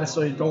 not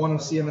necessarily don't want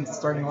to see him in the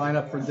starting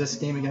lineup for this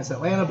game against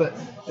Atlanta, but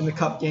in the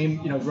Cup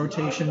game,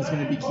 rotation is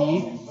going to be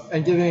key.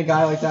 And giving a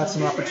guy like that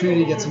some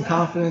opportunity to get some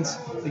confidence,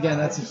 again,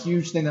 that's a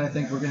huge thing that I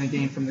think we're going to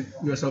gain from the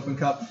U.S. Open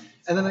Cup.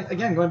 And then,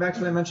 again, going back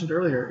to what I mentioned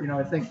earlier,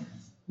 I think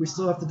we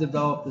still have to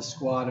develop this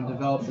squad and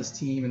develop this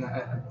team. And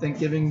I think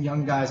giving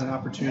young guys an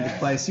opportunity to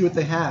play, see what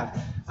they have.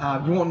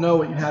 You won't know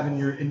what you have in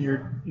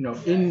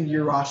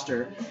your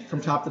roster from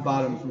top to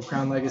bottom, from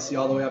Crown Legacy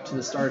all the way up to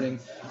the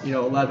starting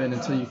 11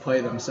 until you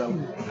play them. So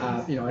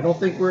I don't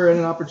think we're in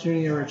an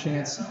opportunity or a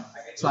chance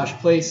 /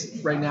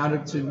 place right now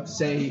to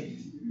say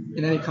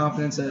in any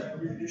confidence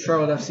that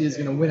Charlotte FC is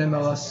going to win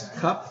MLS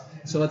Cup.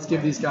 So let's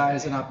give these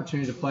guys an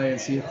opportunity to play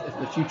and see if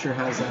the future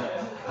has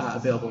that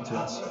available to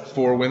us.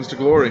 4 wins to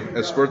glory,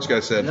 as Spurts guy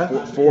said.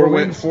 Yeah. Four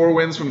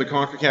wins from the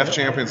CONCACAF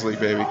Champions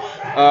League, baby.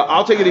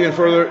 I'll take it even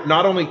further.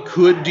 Not only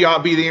could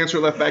Diop be the answer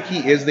at left back,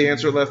 he is the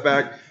answer at left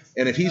back.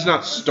 And if he's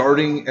not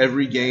starting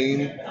every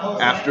game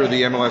after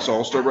the MLS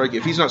All-Star break,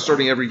 if he's not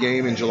starting every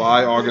game in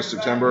July, August,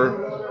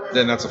 September,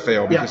 then that's a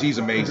fail because he's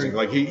amazing.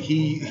 Like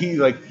he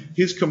like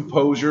his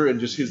composure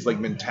and just his like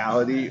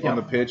mentality on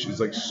the pitch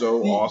is like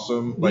so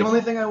awesome. The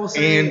only thing I will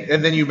say,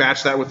 and then you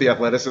match that with the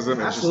athleticism.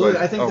 Absolutely, it's just like,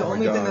 I think the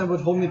only thing that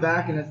would hold me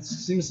back, and it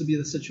seems to be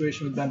the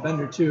situation with Ben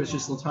Bender too, is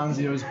just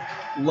Latanzio's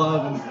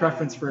love and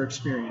preference for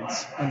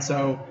experience. And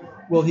so,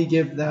 will he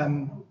give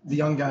them, the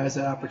young guys,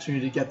 that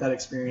opportunity to get that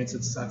experience?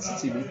 That's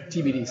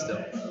TBD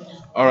still.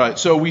 All right,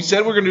 so we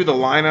said we're going to do the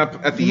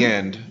lineup at the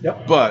end,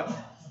 but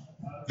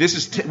this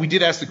is we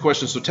did ask the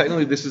question, so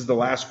technically this is the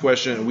last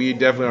question, and we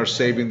definitely are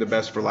saving the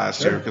best for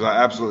last here because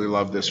I absolutely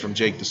love this from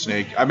Jake the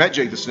Snake. I met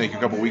Jake the Snake a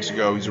couple weeks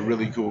ago. He's a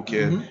really cool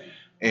kid,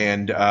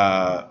 and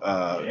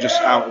just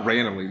out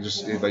randomly,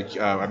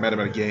 I met him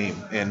at a game,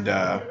 and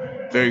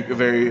very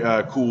very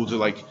cool to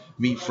like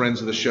meet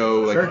friends of the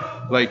show. Like, Sure.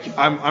 like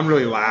I'm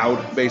really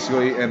loud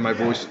basically, and my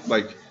voice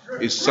like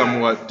is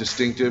somewhat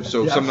distinctive.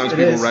 So Yes, sometimes it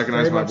people is.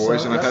 recognize Very my much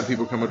voice, so, and I've yes. had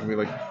people come up to me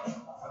like,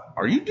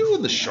 "Are you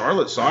doing the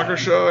Charlotte Soccer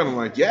Show?" And I'm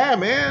like, "Yeah,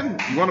 man.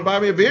 You want to buy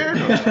me a beer?"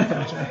 No,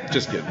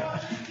 just kidding.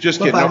 Just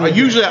But kidding. buy No, me a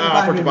beer. usually But I buy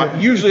offer me to a buy.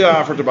 beer. Usually I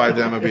offer to buy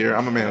them a beer.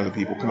 I'm a man of the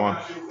people. Come on.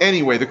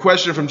 Anyway, the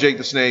question from Jake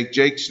the Snake,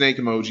 Jake Snake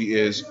emoji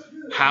is,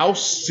 how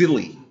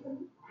silly,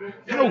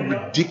 how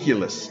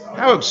ridiculous,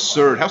 how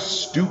absurd, how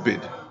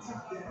stupid.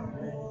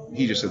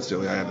 He just said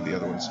silly. I added the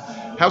other ones.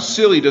 How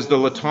silly does the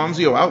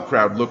Latanzio out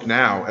crowd look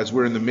now as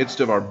we're in the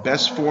midst of our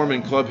best form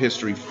in club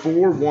history,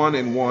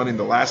 4-1-1 in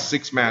the last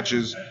 6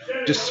 matches,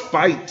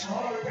 despite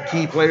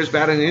key players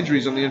battling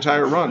injuries on the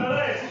entire run?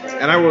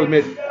 And I will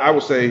admit, I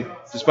will say,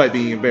 despite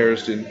being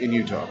embarrassed in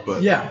Utah.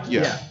 But Yeah.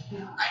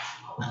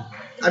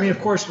 I mean,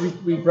 of course,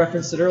 we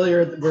referenced it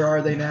earlier. Where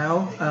are they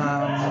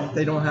now?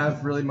 They don't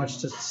have really much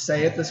to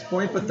say at this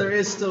point, but there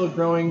is still a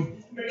growing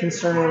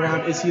concern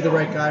around, is he the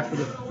right guy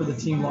for the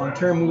team long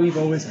term? We've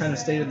always kind of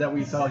stated that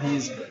we felt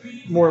he's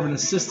more of an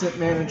assistant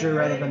manager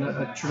rather than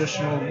a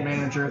traditional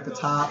manager at the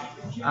top.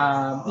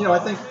 I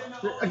think,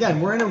 again,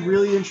 we're in a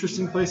really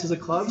interesting place as a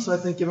club, so I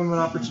think give him an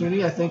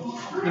opportunity. I think,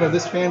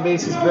 this fan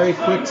base is very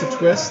quick to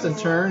twist and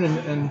turn,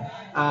 and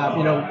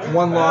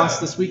one loss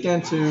this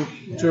weekend to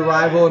a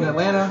rival in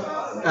Atlanta.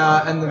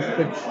 And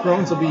the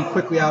groans will be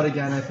quickly out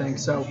again, I think.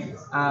 So,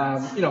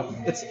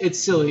 it's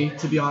silly,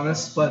 to be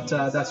honest, but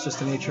that's just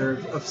the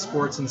nature of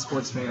sports and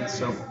sports fans.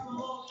 So,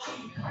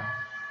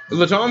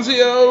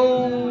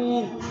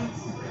 Latanzio,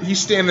 he's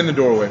standing in the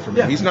doorway for me.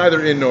 Yeah. He's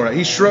neither in nor out.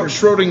 He's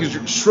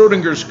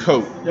Schrodinger's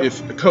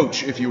Yep.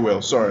 coach, if you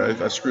will. Sorry,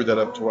 I screwed that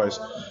up twice.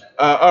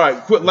 All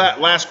right,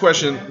 last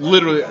question,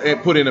 literally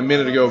put in a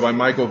minute ago by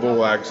Michael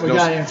Volak. We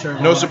gotta answer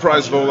No Volak.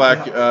 surprise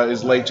Volak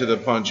is late to the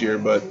punch here,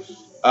 but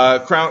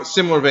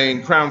similar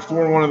vein, Crown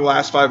 4-1 in the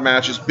last 5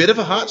 matches. Bit of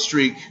a hot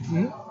streak.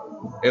 Mm-hmm.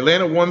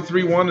 Atlanta won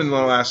 3-1 in the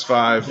last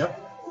 5. Yep.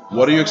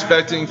 What are you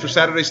expecting for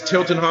Saturday's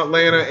Tilton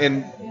Atlanta?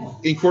 And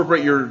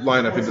incorporate your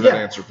lineup into that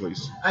Yeah. answer,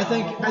 please. I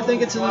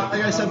think it's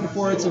like I said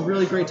before, it's a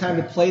really great time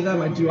to play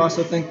them. I do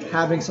also think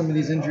having some of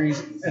these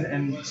injuries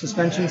and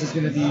suspensions is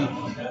going to be,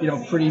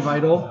 pretty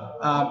vital.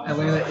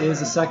 Atlanta is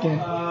the second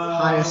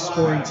highest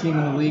scoring team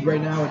in the league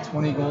right now with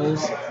 20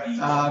 goals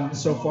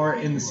so far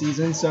in the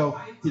season. So,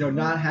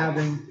 not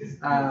having,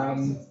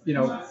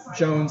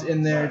 Jones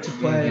in there to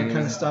play and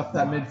kind of stuff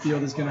that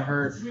midfield is going to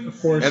hurt,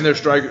 of course. And their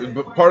striker,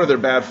 but part of their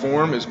bad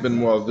form has been,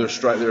 their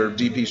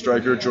DP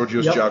striker,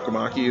 Georgios Yep.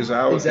 Giacomacchi, is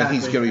out, Exactly.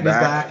 and he's going to be He's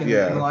back. back in the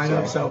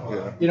lineup. So,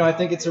 I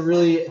think it's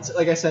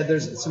like I said,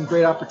 there's some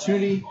great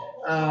opportunity.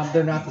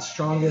 They're not the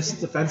strongest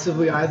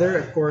defensively either,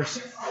 of course.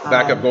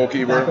 Backup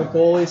goalkeeper. Backup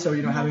goalie. So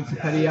having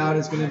Capetti out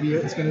is going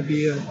to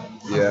be a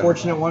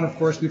unfortunate one. Of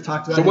course, we've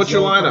talked about. So what's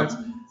your lineup?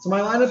 Cards. So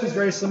my lineup is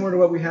very similar to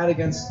what we had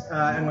against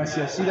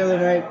NYCFC the other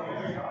night.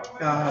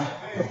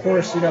 Of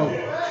course,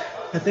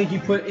 I think you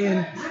put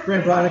in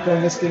Grant Bronico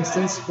in this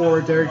instance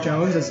for Derek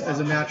Jones as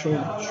a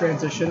natural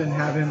transition and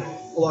have him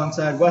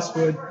alongside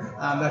Westwood.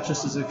 That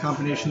just is a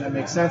combination that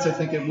makes sense. I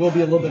think it will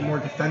be a little bit more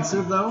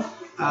defensive though.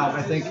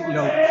 I think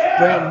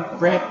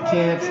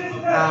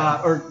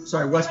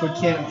Westwood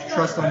can't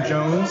trust on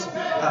Jones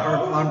or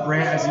on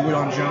Brandt as he would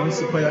on Jones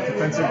to play that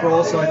defensive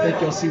role. So I think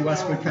you'll see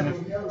Westwood kind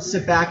of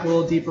sit back a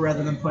little deeper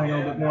rather than playing a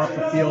little bit more up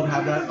the field,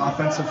 have that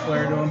offensive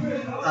flair to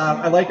him.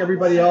 I like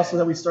everybody else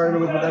that we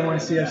started with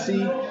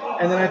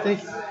NYCFC, and then I think.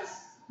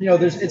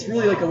 It's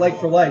really like a like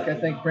for like. I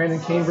think Brandon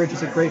Cambridge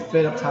is a great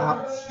fit up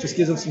top. Just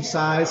gives him some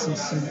size, some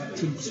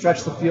to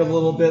stretch the field a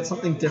little bit,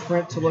 something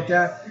different to look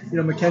at.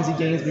 Mackenzie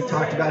Gaines, we've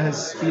talked about his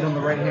speed on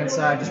the right-hand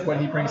side, just what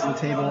he brings to the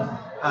table.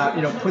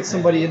 Put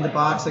somebody in the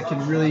box that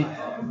can really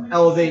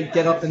elevate,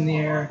 get up in the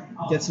air,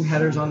 get some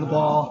headers on the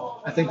ball.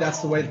 I think that's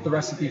the way that the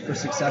recipe for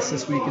success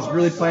this week is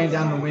really playing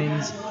down the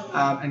wings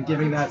and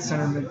giving that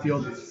center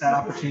midfield that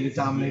opportunity to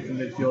dominate the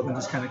midfield and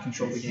just kind of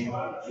control the game.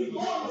 All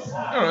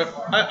right,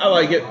 I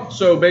like it.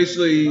 So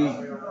basically,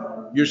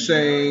 you're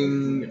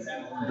saying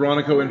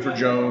Bronico in for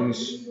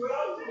Jones,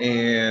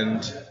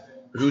 and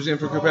who's in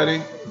for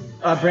Capetti?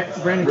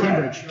 Brandon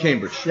Cambridge.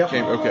 Cambridge. Yep.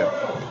 Okay.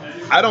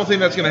 I don't think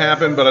that's going to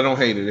happen, but I don't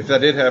hate it. If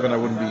that did happen, I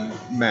wouldn't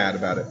be mad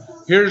about it.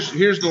 Here's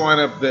the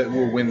lineup that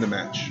will win the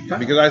match. Okay.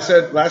 Because I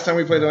said last time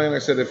we played Atlanta, I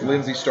said if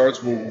Lindsay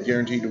starts, we're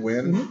guaranteed to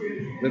win.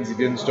 Mm-hmm. Lindsay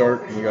didn't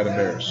start, and we got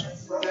embarrassed.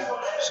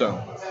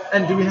 So.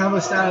 And do we have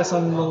a status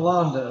on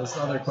Lalonda is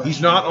the other question.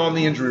 He's not on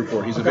the injury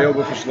report. He's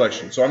available for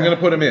selection. So I'm going to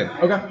put him in.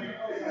 Okay.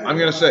 I'm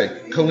going to say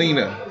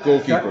Kalina,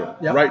 goalkeeper.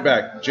 Okay. Yep. Right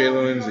back,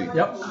 Jayla Lindsay.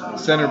 Yep.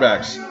 Center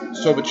backs,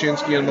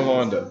 Sobaczynski and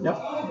Malonda.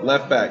 Yep.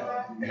 Left back,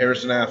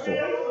 Harrison Athel.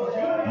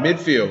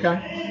 Midfield,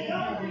 Okay.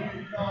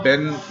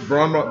 Brant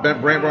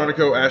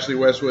Bronico, Ashley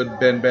Westwood,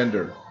 Ben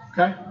Bender.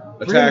 Okay.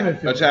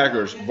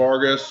 Attackers,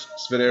 Vargas,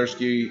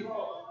 Swiderski,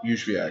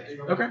 Juszwiak.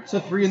 Okay. So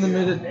 3 in the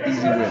mid.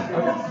 Easy win.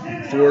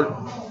 Okay.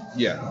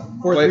 Yeah.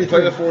 4-3-3.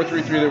 Play the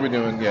 4-3-3 that we're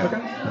doing. Yeah.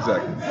 Okay.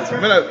 Exactly. That's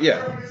right. I mean,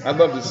 I'd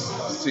love to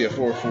see a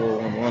 4-4-1-1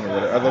 or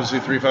whatever. I'd love to see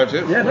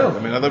 3-5-2. Yeah, no. I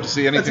mean, I'd love to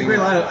see anything. That's a great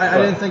lineup. I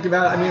didn't think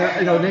about it.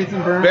 I mean,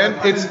 Nathan Burns. Ben,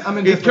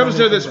 it comes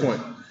to this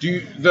Burns. point.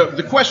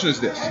 The question is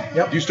this.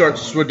 Yep. Do you start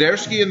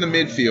Swiderski in the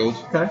midfield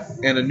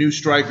and a new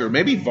striker?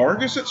 Maybe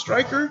Vargas at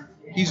striker?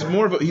 He's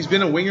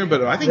been a winger,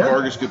 but I think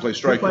Vargas could play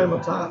striker. Play him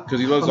up top. Because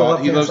he loves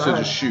to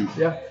just shoot.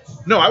 Yeah.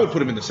 No, I would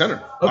put him in the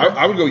center. Okay.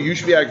 I would go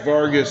Juszwiak,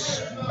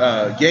 Vargas,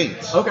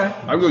 Gaines. Okay.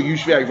 I would go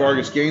Juszwiak,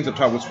 Vargas, Gaines up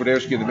top with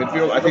Swiderski in the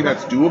midfield. I think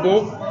that's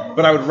doable,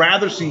 but I would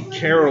rather see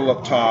Carroll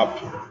up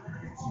top,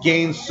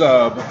 Gaines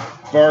sub,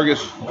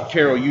 Vargas,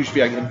 Carroll,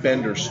 Juszwiak, and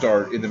Bender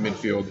start in the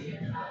midfield.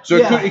 So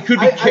it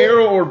could be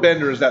Carroll or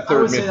Bender as that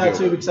third midfielder. I would say that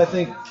too, because I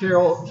think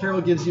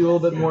Carroll gives you a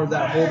little bit more of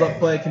that hold-up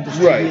play, can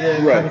distribute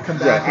it, kind of come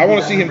back. I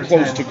want to see him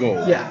close to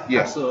goal. Yeah,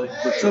 absolutely.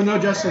 So no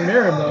Justin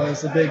Miram, though,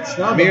 is a big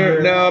snub.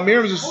 Miram's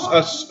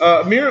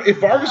Miram. If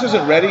Vargas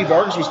isn't ready,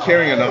 Vargas was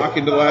carrying a knock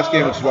into the last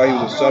game, which is why he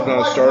was a sub,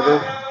 not a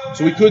starter.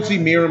 So we could see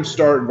Miram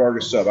start and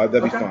Vargas sub.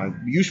 That'd be fine.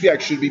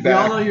 Juszwiak should be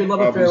back. We all know your love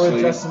affair with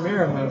Justin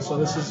Miram, though, so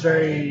this is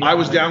very... I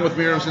was down with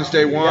Miram since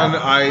day one.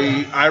 Yeah.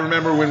 I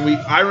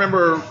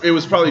remember it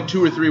was probably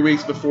 2 or 3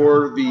 weeks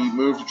before the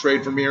move to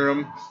trade for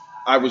Miram.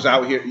 I was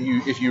out here,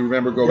 if you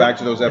remember, go back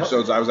to those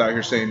episodes, I was out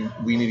here saying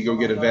we need to go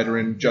get a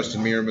veteran.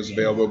 Justin Miram is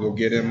available, go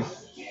get him.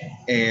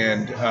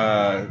 And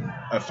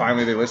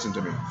finally they listened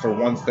to me. For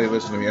once they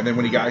listened to me. And then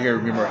when he got here,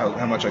 remember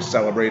how much I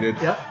celebrated.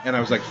 Yep. And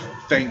I was like,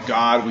 thank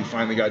God we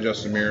finally got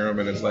Justin Miram.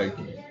 And it's like,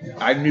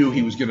 I knew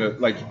he was going to,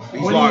 like,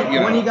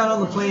 when he got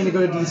on the plane to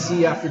go to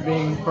D.C. after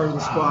being part of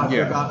the squad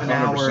for about an 100%.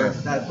 hour,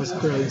 that was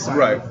clearly the sign.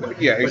 Right.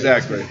 Yeah,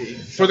 exactly.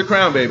 For the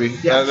crown, baby.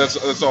 Yeah.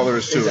 That's all there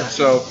is to it.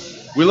 So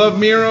we love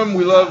Miram.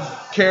 We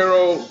love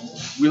Carroll.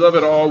 We love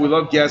it all. We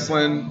love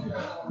Geslin.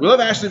 We love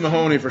Ashley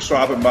Mahoney for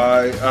stopping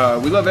by.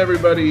 We love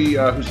everybody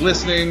who's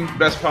listening.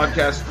 Best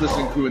podcast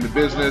listening crew in the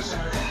business.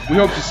 We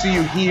hope to see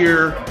you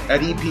here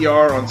at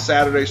EPR on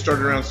Saturday,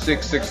 starting around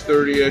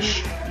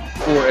 6:30ish,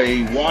 for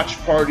a watch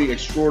party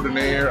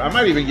extraordinaire. I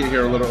might even get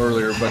here a little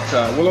earlier,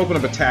 but we'll open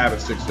up a tab at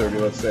 6:30,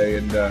 let's say,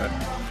 and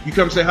you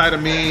come say hi to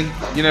me.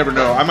 You never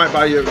know. I might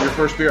buy you your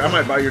first beer. I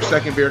might buy your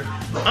second beer.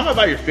 I might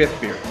buy your fifth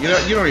beer. You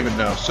don't even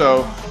know.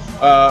 So.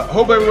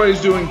 Hope everybody's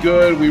doing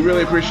good. We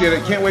really appreciate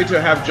it. Can't wait to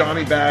have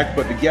Johnny back,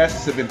 but the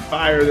guests have been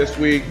fire this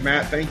week.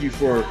 Matt, thank you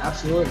for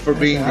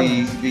being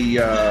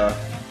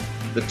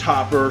the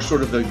topper,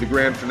 sort of the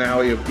grand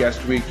finale of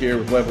guest week here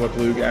with Level Up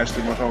Luke,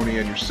 Ashley Mahoney,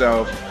 and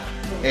yourself.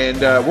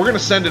 And we're going to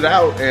send it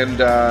out. And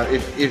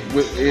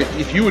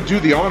if you would do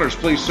the honors,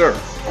 please, sir.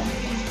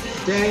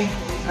 Danny,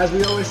 as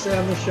we always say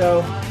on the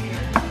show,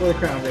 for the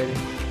crown, baby.